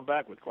all come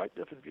back with quite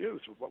different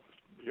views of what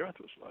the Earth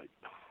was like.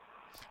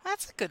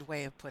 That's a good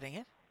way of putting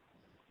it.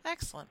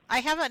 Excellent. I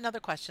have another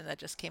question that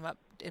just came up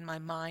in my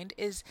mind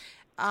is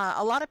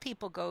a lot of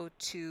people go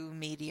to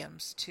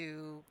mediums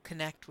to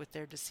connect with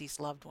their deceased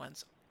loved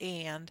ones.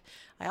 And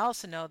I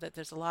also know that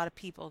there's a lot of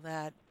people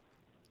that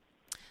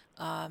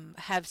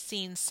have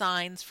seen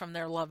signs from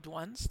their loved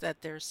ones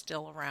that they're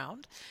still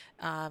around,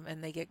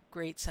 and they get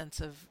great sense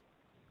of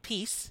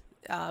peace,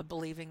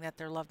 believing that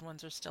their loved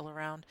ones are still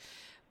around.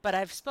 But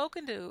I've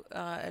spoken to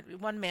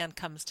one man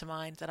comes to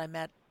mind that I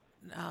met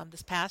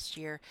this past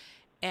year,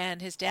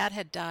 and his dad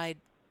had died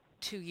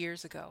 2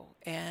 years ago,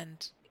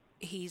 and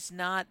he's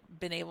not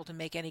been able to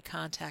make any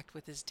contact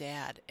with his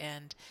dad.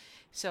 And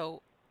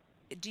so,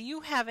 do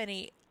you have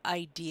any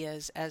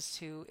ideas as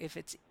to if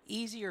it's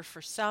easier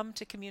for some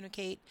to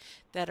communicate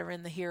that are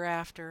in the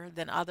hereafter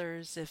than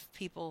others, if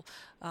people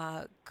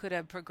could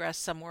have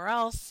progressed somewhere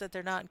else, that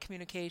they're not in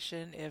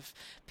communication, if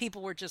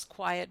people were just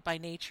quiet by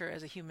nature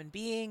as a human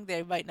being,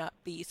 they might not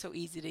be so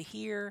easy to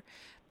hear?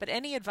 But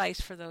any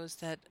advice for those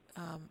that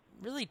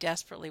really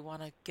desperately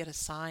want to get a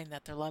sign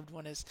that their loved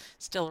one is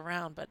still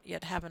around but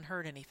yet haven't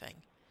heard anything?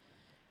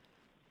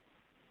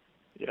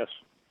 Yes.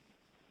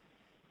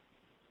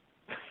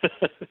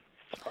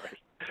 Sorry.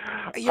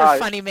 You're a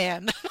funny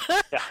man.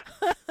 Yeah.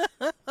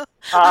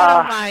 I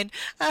don't mind.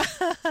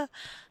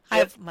 I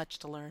have much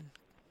to learn.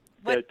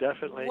 There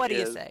definitely what do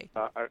you is say?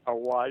 a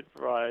wide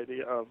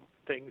variety of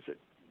things that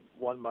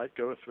one might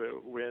go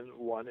through when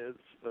one is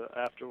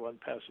after one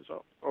passes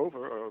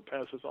over or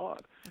passes on.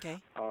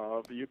 Okay.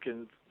 You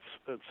can.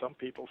 Some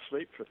people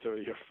sleep for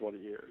 30 or 40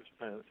 years,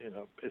 and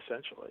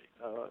essentially,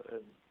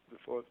 and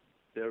before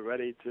they're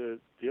ready to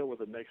deal with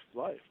the next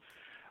life.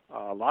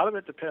 A lot of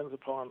it depends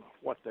upon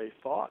what they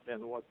thought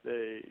and what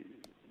they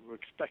were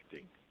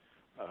expecting.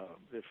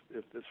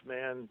 If this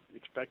man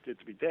expected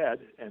to be dead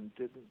and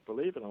didn't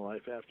believe in a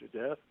life after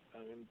death, I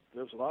mean,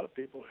 there's a lot of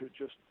people who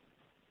just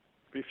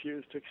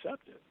refuse to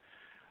accept it,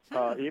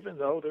 even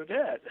though they're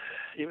dead,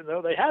 even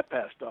though they have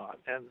passed on,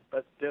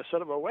 but they're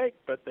sort of awake,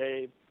 but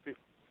they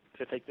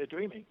think they're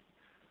dreaming.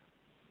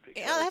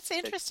 Yeah, that's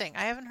interesting.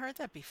 I haven't heard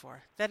that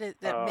before.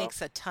 That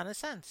makes a ton of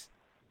sense.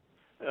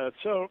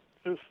 So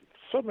there's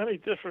so many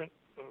different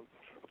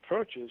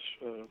approaches,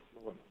 so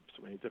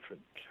many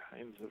different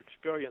kinds of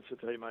experience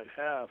that they might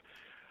have.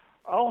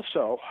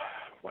 Also,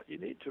 what you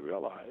need to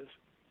realize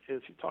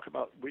is you talk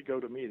about we go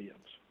to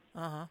mediums.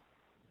 Uh-huh.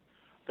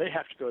 They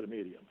have to go to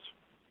mediums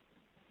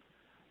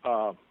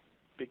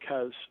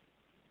because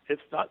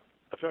it's not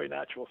a very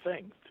natural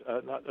thing,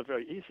 not a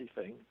very easy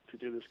thing to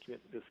do this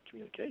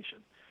communication.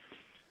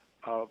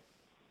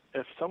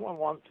 If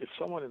someone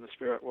in the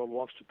spirit world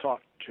wants to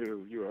talk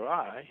to you or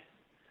I,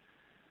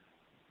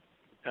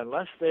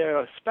 unless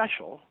they're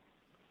special,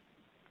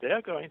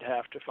 they're going to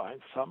have to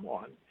find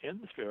someone in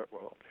the spirit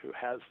world who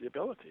has the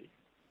ability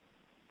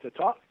to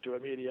talk to a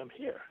medium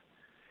here.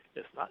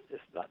 It's not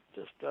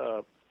just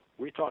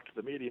we talk to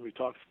the medium who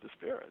talks to the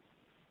spirit.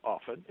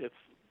 Often it's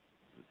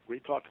we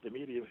talk to the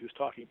medium who's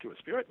talking to a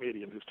spirit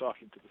medium who's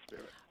talking to the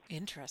spirit.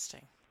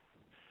 Interesting.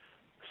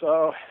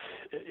 So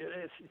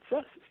it's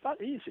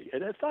not easy,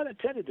 and it's not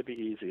intended to be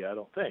easy. I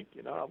don't think.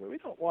 I mean, we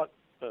don't want.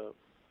 Do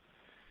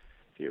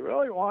you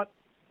really want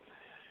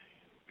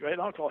Great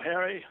Uncle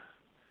Harry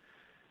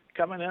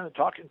coming in and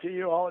talking to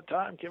you all the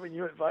time, giving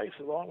you advice,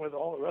 along with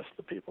all the rest of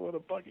the people that are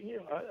bugging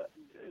you?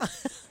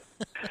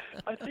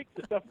 I think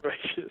the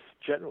separation is,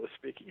 generally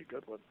speaking, a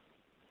good one.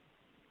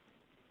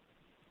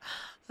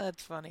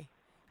 That's funny.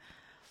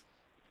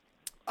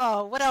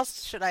 Oh, what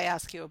else should I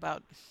ask you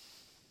about,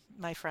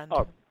 my friend?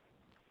 Oh,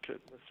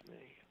 goodness me.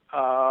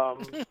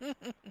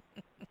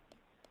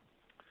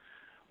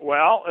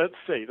 Well, let's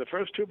see. The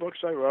first two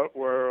books I wrote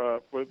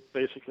were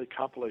basically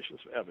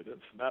compilations of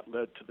evidence, and that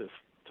led to this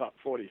Top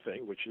 40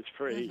 thing, which is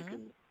free. Mm-hmm.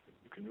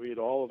 You can read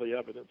all of the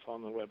evidence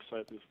on the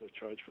website. There's no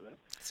charge for that.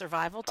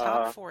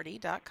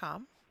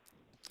 SurvivalTop40.com.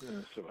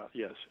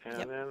 Yes,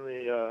 and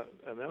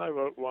then I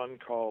wrote one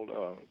called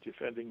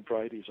Defending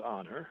Bridie's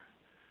Honor,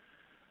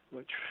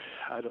 which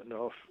I don't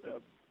know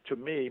if to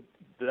me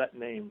that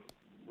name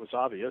was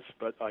obvious,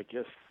 but I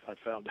guess I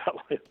found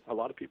out a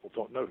lot of people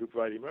don't know who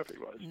Bridie Murphy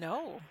was.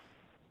 No.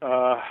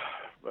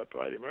 But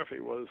Bridie Murphy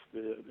was,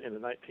 in the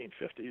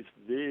 1950s,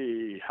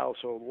 the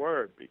household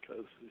word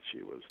because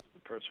she was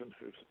the person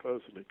who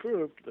supposedly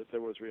proved that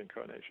there was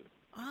reincarnation.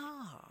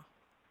 Ah.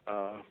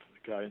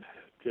 The guy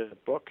did a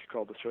book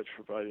called The Search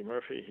for Bridie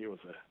Murphy. He was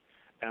an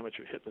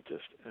amateur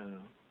hypnotist,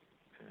 and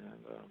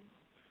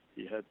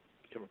he had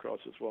come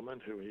across this woman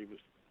who he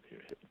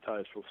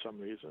hypnotized for some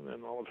reason,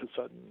 and all of a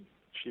sudden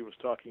she was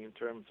talking in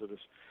terms of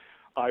this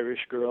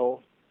Irish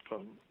girl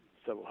from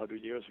several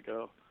hundred years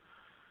ago,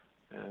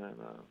 and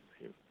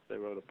they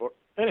wrote a book.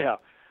 Anyhow,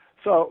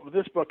 so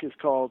this book is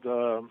called,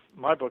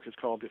 my book is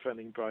called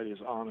Defending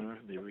Bridie's Honor,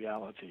 The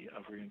Reality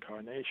of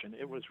Reincarnation.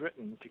 It was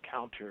written to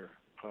counter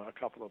a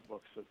couple of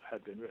books that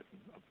had been written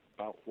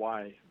about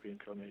why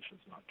reincarnation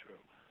is not true.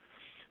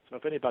 So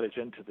if anybody's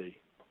into the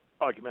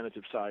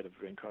argumentative side of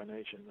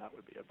reincarnation, that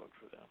would be a book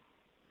for them.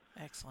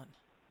 Excellent.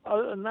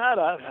 Other than that,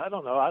 I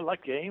don't know. I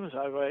like games.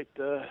 I write.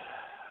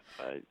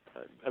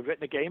 I've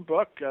written a game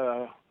book.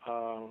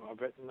 I've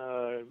written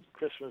a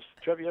Christmas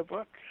trivia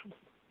book.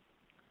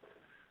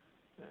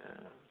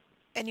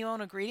 And you own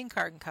a greeting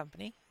card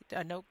company.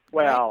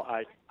 Well,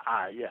 right?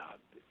 Yeah,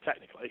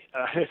 technically.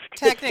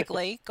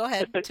 Technically, go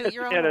ahead. Toot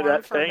your own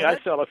Internet for a thing.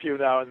 minute. I sell a few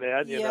now and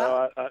then. You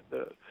know.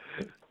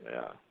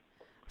 Yeah.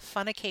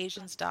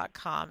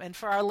 Funoccasions.com. And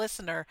for our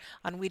listener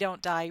on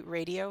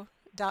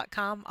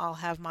WeDon'tDieRadio.com, I'll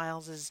have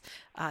Miles's.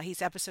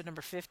 He's episode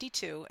number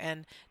 52,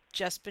 and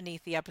just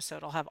beneath the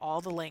episode, I'll have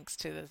all the links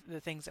to the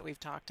things that we've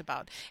talked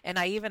about. And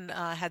I even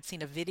had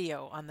seen a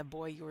video on the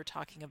boy you were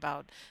talking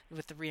about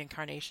with the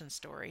reincarnation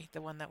story,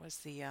 the one that was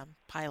the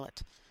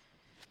pilot.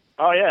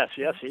 Oh, yes.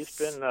 He's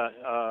been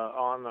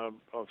on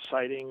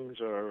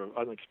Sightings or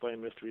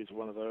Unexplained Mysteries,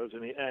 one of those.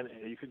 And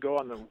you could go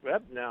on the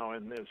web now,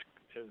 and there's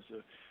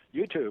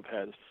YouTube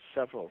has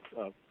several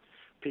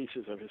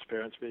pieces of his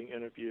parents being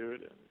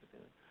interviewed. And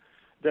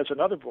there's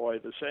another boy,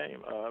 the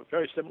same,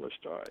 very similar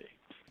story.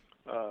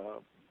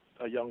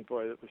 A young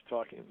boy that was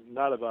talking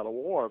not about a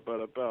war, but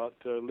about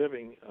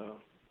living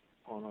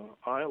on an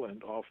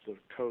island off the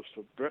coast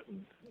of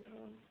Britain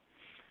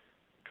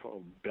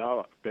called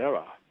Barra,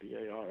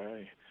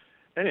 B-A-R-A.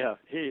 Anyhow,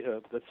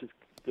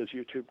 there's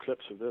YouTube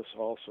clips of this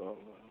also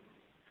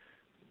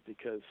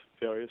because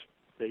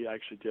they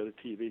actually did a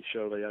TV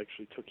show. They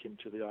actually took him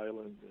to the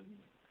island,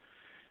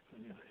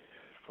 and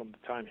from the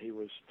time he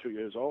was 2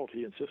 years old,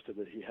 he insisted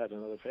that he had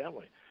another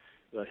family.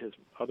 That his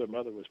other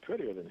mother was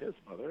prettier than his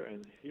mother,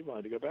 and he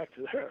wanted to go back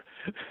to her.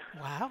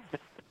 Wow!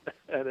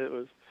 And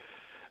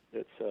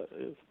it's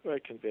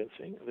very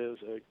convincing.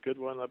 There's a good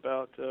one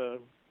about a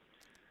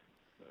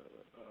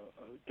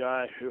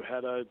guy who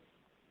had a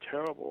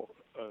terrible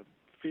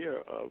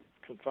fear of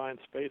confined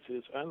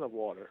spaces and the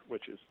water,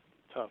 which is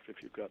tough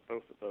if you've got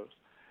both of those,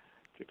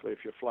 particularly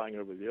if you're flying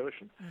over the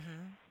ocean.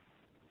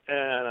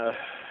 And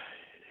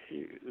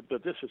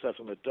but this is as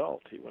an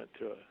adult. He went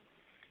to a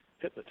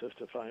hypnotist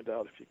to find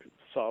out if he could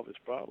solve his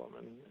problem,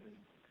 and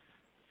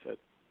said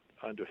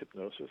under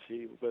hypnosis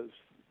he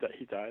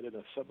died in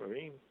a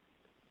submarine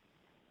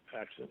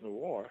accident in the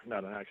war.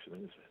 Not an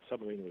accident. The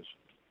submarine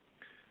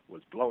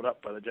was blown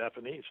up by the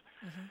Japanese.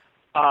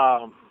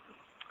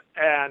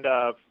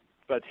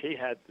 But he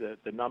had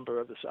the number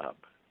of the sub,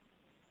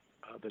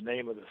 the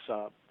name of the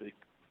sub,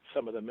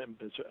 some of the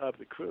members of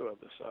the crew of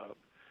the sub,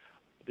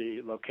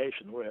 the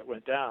location where it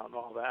went down,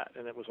 all that,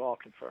 and it was all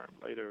confirmed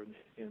later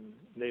in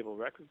naval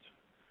records.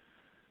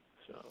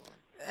 So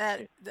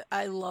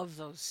I love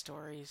those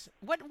stories.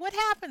 What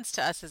happens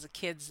to us as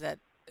kids that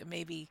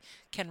maybe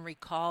can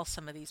recall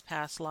some of these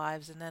past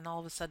lives, and then all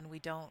of a sudden we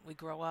don't? We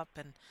grow up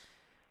and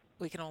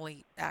we can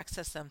only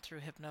access them through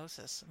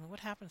hypnosis. I mean,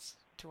 what happens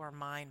to our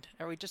mind?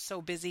 Are we just so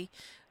busy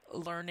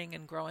learning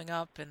and growing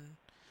up and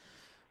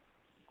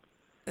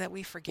that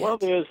we forget? Well,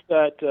 there's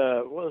that.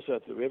 What is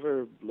that? The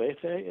river Lethe,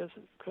 is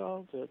it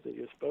called? That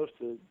they're supposed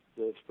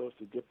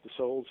to dip the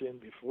souls in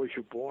before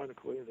you're born,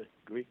 according to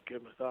Greek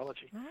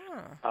mythology.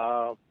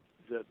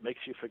 That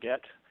makes you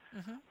forget.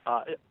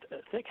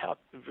 Think how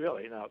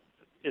really now.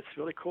 It's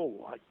really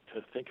cool, like,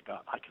 to think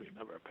about. I can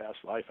remember a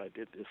past life. I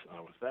did this and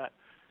I was that.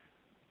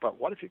 But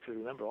what if you could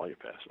remember all your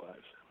past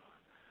lives?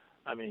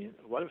 I mean,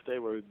 what if they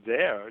were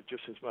there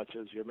just as much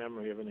as your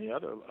memory of any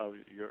other of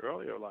your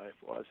earlier life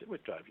was? It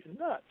would drive you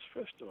nuts,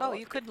 first of all. Oh,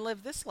 you couldn't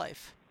live this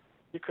life.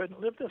 You couldn't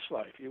live this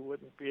life. You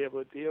wouldn't be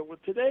able to deal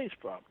with today's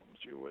problems.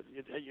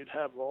 You'd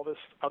have all this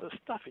other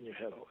stuff in your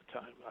head all the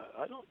time.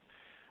 I don't,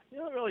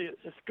 really,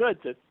 it's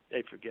good that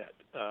they forget.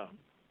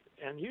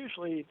 And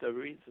usually the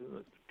reason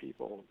that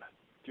people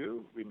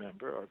do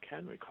remember or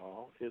can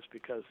recall is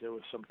because there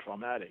was some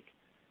traumatic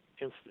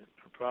incident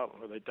or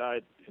problem, or they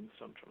died in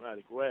some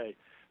traumatic way.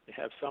 They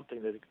have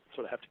something that they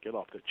sort of have to get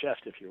off their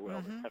chest, if you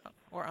will.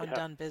 Or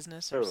undone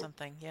business or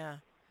something, yeah.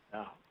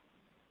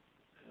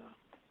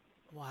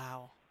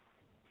 Wow.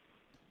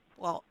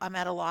 Well, I'm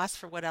at a loss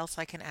for what else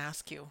I can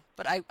ask you,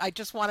 but I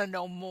just want to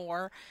know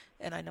more,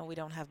 and I know we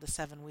don't have the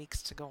 7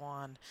 weeks to go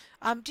on.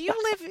 Do you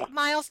live,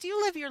 Miles, do you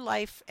live your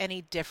life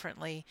any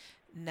differently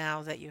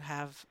now that you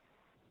have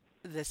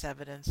this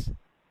evidence?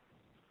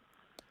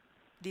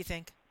 Do you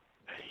think?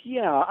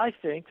 Yeah, I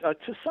think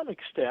to some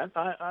extent.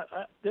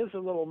 There's a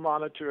little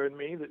monitor in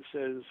me that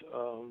says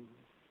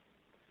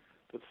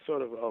that's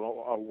sort of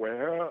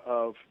aware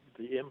of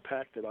the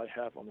impact that I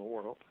have on the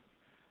world,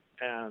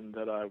 and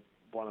that I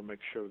want to make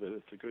sure that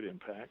it's a good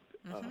impact.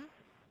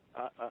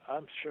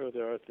 I'm sure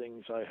there are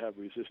things I have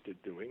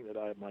resisted doing that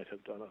I might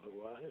have done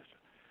otherwise.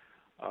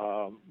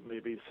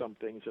 Maybe some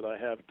things that I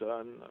have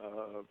done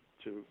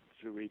to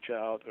reach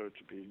out or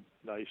to be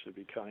nice or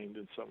be kind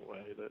in some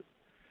way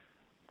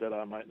that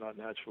I might not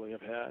naturally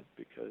have had,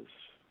 because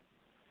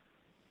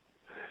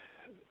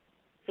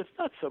it's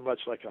not so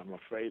much like I'm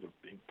afraid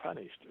of being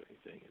punished or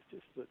anything. It's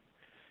just that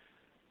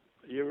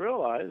you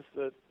realize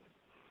that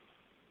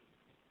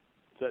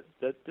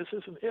this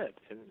isn't it,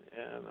 and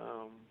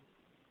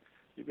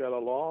you've got a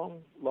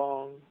long,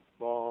 long,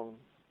 long,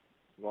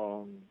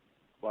 long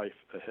life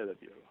ahead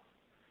of you.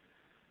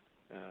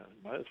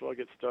 Might as well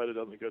get started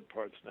on the good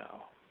parts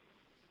now.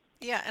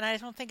 Yeah, and I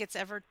don't think it's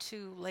ever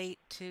too late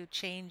to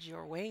change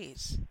your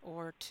ways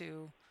or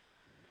to,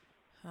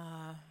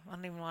 I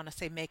don't even want to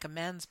say make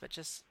amends, but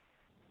just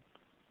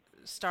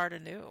start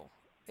anew.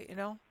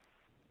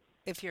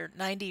 If you're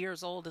 90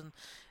 years old and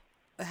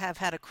have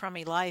had a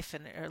crummy life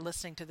and are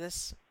listening to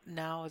this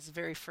now as the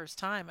very first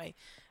time,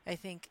 I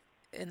think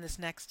in this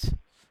next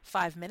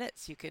 5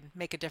 minutes you could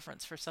make a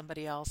difference for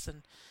somebody else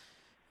and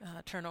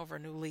turn over a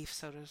new leaf,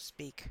 so to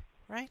speak,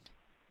 right?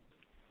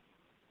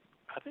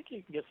 I think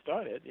you can get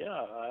started,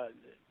 yeah.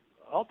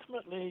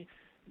 Ultimately,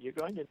 you're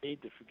going to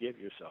need to forgive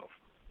yourself.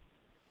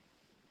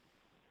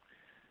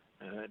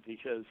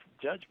 Because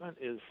judgment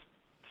is,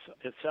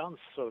 it sounds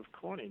sort of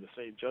corny to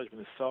say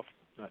judgment is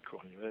not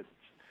corny.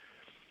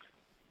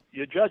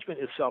 Your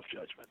judgment is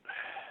self-judgment.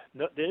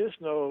 No, there is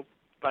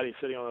nobody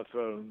sitting on a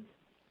throne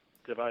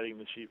dividing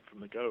the sheep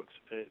from the goats.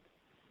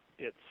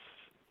 It's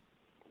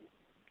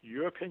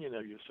your opinion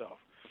of yourself.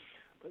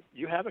 But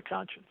you have a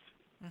conscience.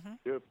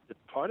 It's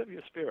part of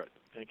your spirit.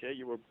 Okay,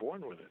 you were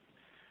born with it,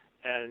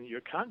 and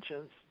your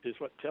conscience is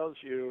what tells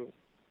you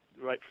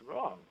right from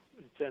wrong,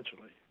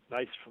 essentially,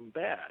 nice from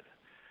bad.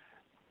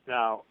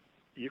 Now,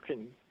 you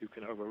can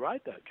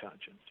override that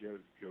conscience.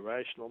 Your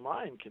rational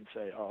mind can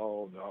say,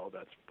 "Oh no,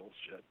 that's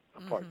bullshit."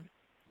 Pardon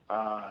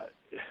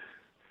me.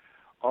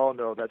 Oh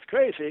no, that's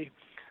crazy.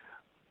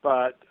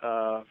 But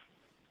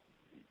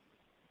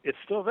it's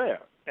still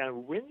there.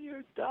 And when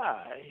you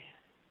die,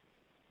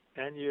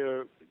 and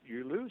you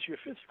lose your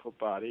physical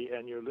body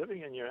and you're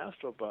living in your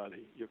astral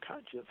body, your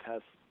conscience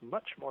has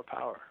much more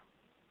power.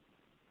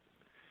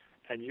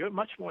 And you're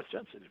much more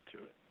sensitive to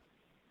it.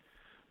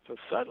 So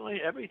suddenly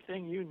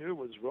everything you knew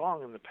was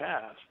wrong in the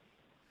past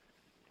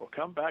will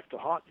come back to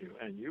haunt you,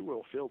 and you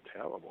will feel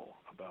terrible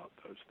about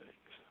those things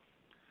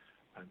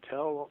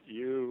until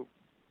you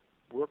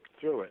work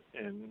through it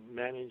and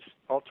manage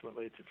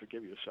ultimately to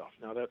forgive yourself.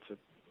 Now I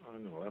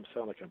don't know, I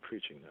sound like I'm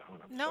preaching now.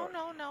 And I'm sorry.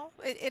 No.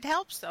 It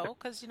helps, though,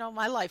 because,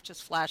 my life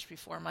just flashed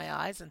before my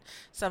eyes, and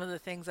some of the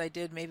things I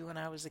did maybe when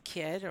I was a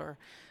kid or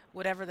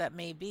whatever that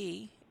may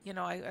be,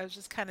 I was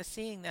just kind of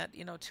seeing that,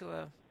 to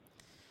a...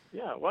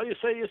 Yeah, well, you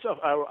say to yourself,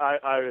 I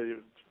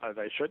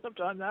shouldn't have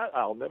done that.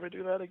 I'll never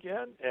do that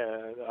again,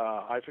 and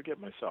I forgive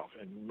myself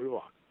and move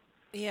on.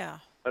 Yeah.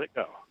 Let it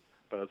go.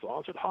 But as long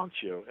as it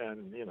haunts you,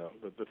 and,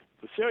 the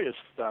serious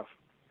stuff,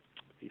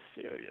 these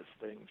serious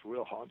things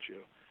will haunt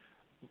you,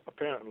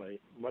 apparently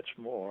much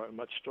more and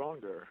much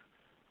stronger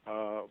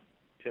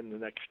in the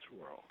next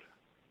world.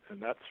 And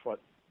that's what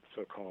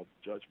so-called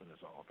judgment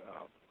is all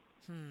about.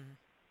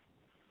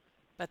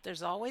 But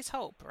there's always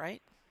hope,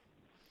 right?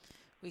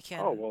 We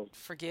can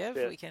forgive.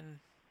 We can...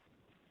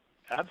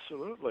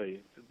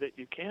 Absolutely. That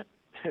you can't...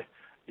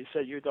 You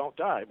say you don't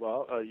die.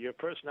 Well, your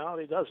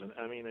personality doesn't.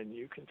 And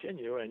you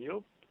continue,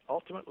 and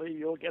ultimately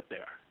you'll get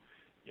there.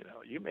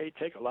 You may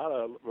take a lot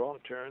of wrong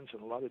turns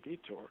and a lot of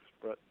detours,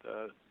 but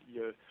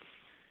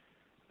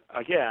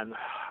again,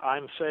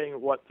 I'm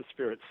saying what the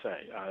spirits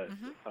say. I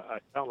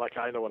sound like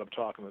I know what I'm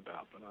talking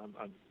about, but I'm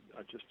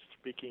just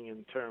speaking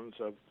in terms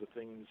of the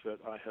things that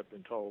I have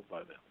been told by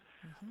them.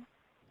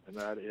 And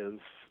that is,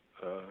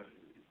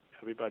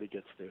 everybody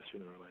gets there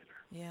sooner or later.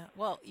 Yeah.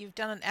 Well, you've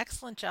done an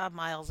excellent job,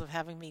 Miles, of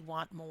having me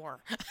want more.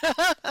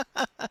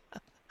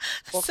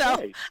 Okay.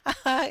 So,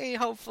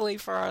 hopefully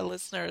for our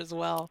listener as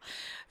well.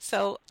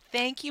 So,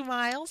 thank you,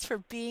 Miles, for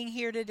being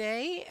here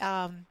today.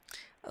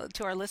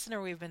 To our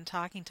listener, we've been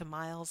talking to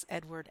Miles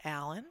Edward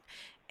Allen.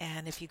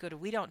 And if you go to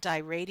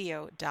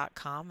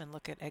WeDon'tDieRadio.com and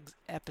look at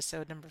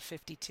episode number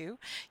 52,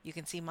 you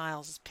can see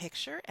Miles'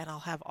 picture, and I'll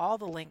have all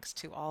the links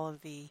to all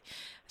of the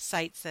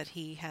sites that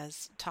he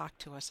has talked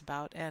to us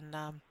about. And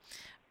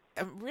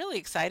I'm really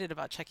excited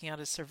about checking out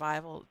his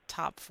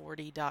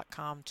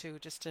survivaltop40.com too,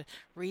 just to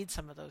read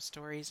some of those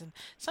stories. And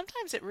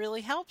sometimes it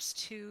really helps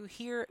to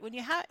hear, when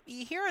you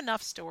hear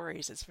enough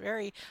stories, it's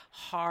very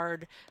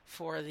hard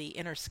for the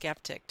inner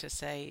skeptic to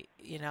say,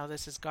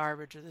 this is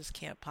garbage or this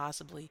can't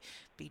possibly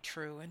be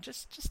true. And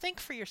just think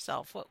for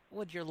yourself, what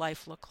would your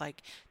life look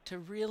like to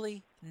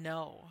really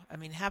know?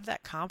 Have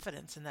that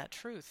confidence in that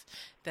truth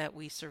that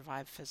we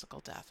survive physical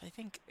death. I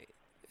think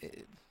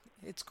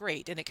it's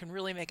great, and it can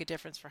really make a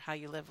difference for how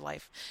you live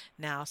life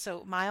now.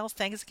 So, Miles,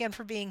 thanks again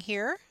for being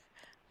here.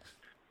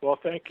 Well,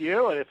 thank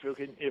you. And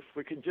if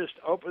we can just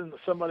open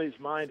somebody's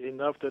mind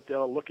enough that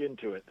they'll look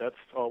into it, that's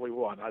all we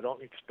want. I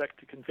don't expect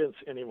to convince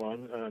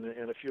anyone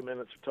in a few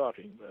minutes of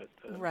talking, but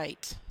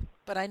right.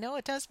 But I know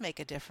it does make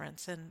a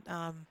difference, and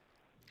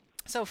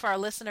so for our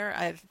listener,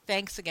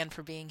 thanks again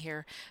for being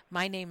here.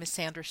 My name is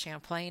Sandra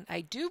Champlain. I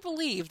do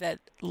believe that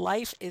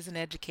life is an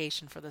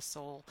education for the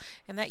soul,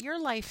 and that your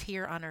life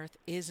here on earth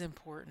is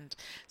important.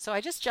 So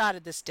I just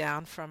jotted this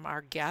down from our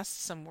guests.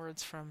 Some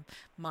words from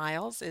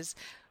Miles is,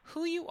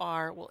 who you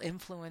are will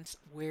influence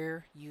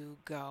where you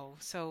go.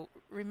 So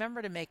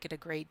remember to make it a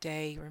great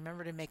day.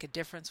 Remember to make a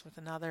difference with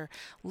another.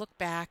 Look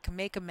back,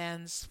 make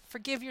amends,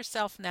 forgive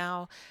yourself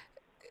now,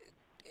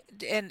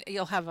 and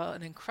you'll have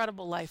an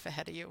incredible life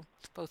ahead of you,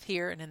 both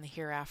here and in the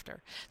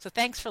hereafter. So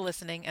thanks for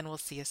listening, and we'll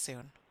see you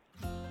soon.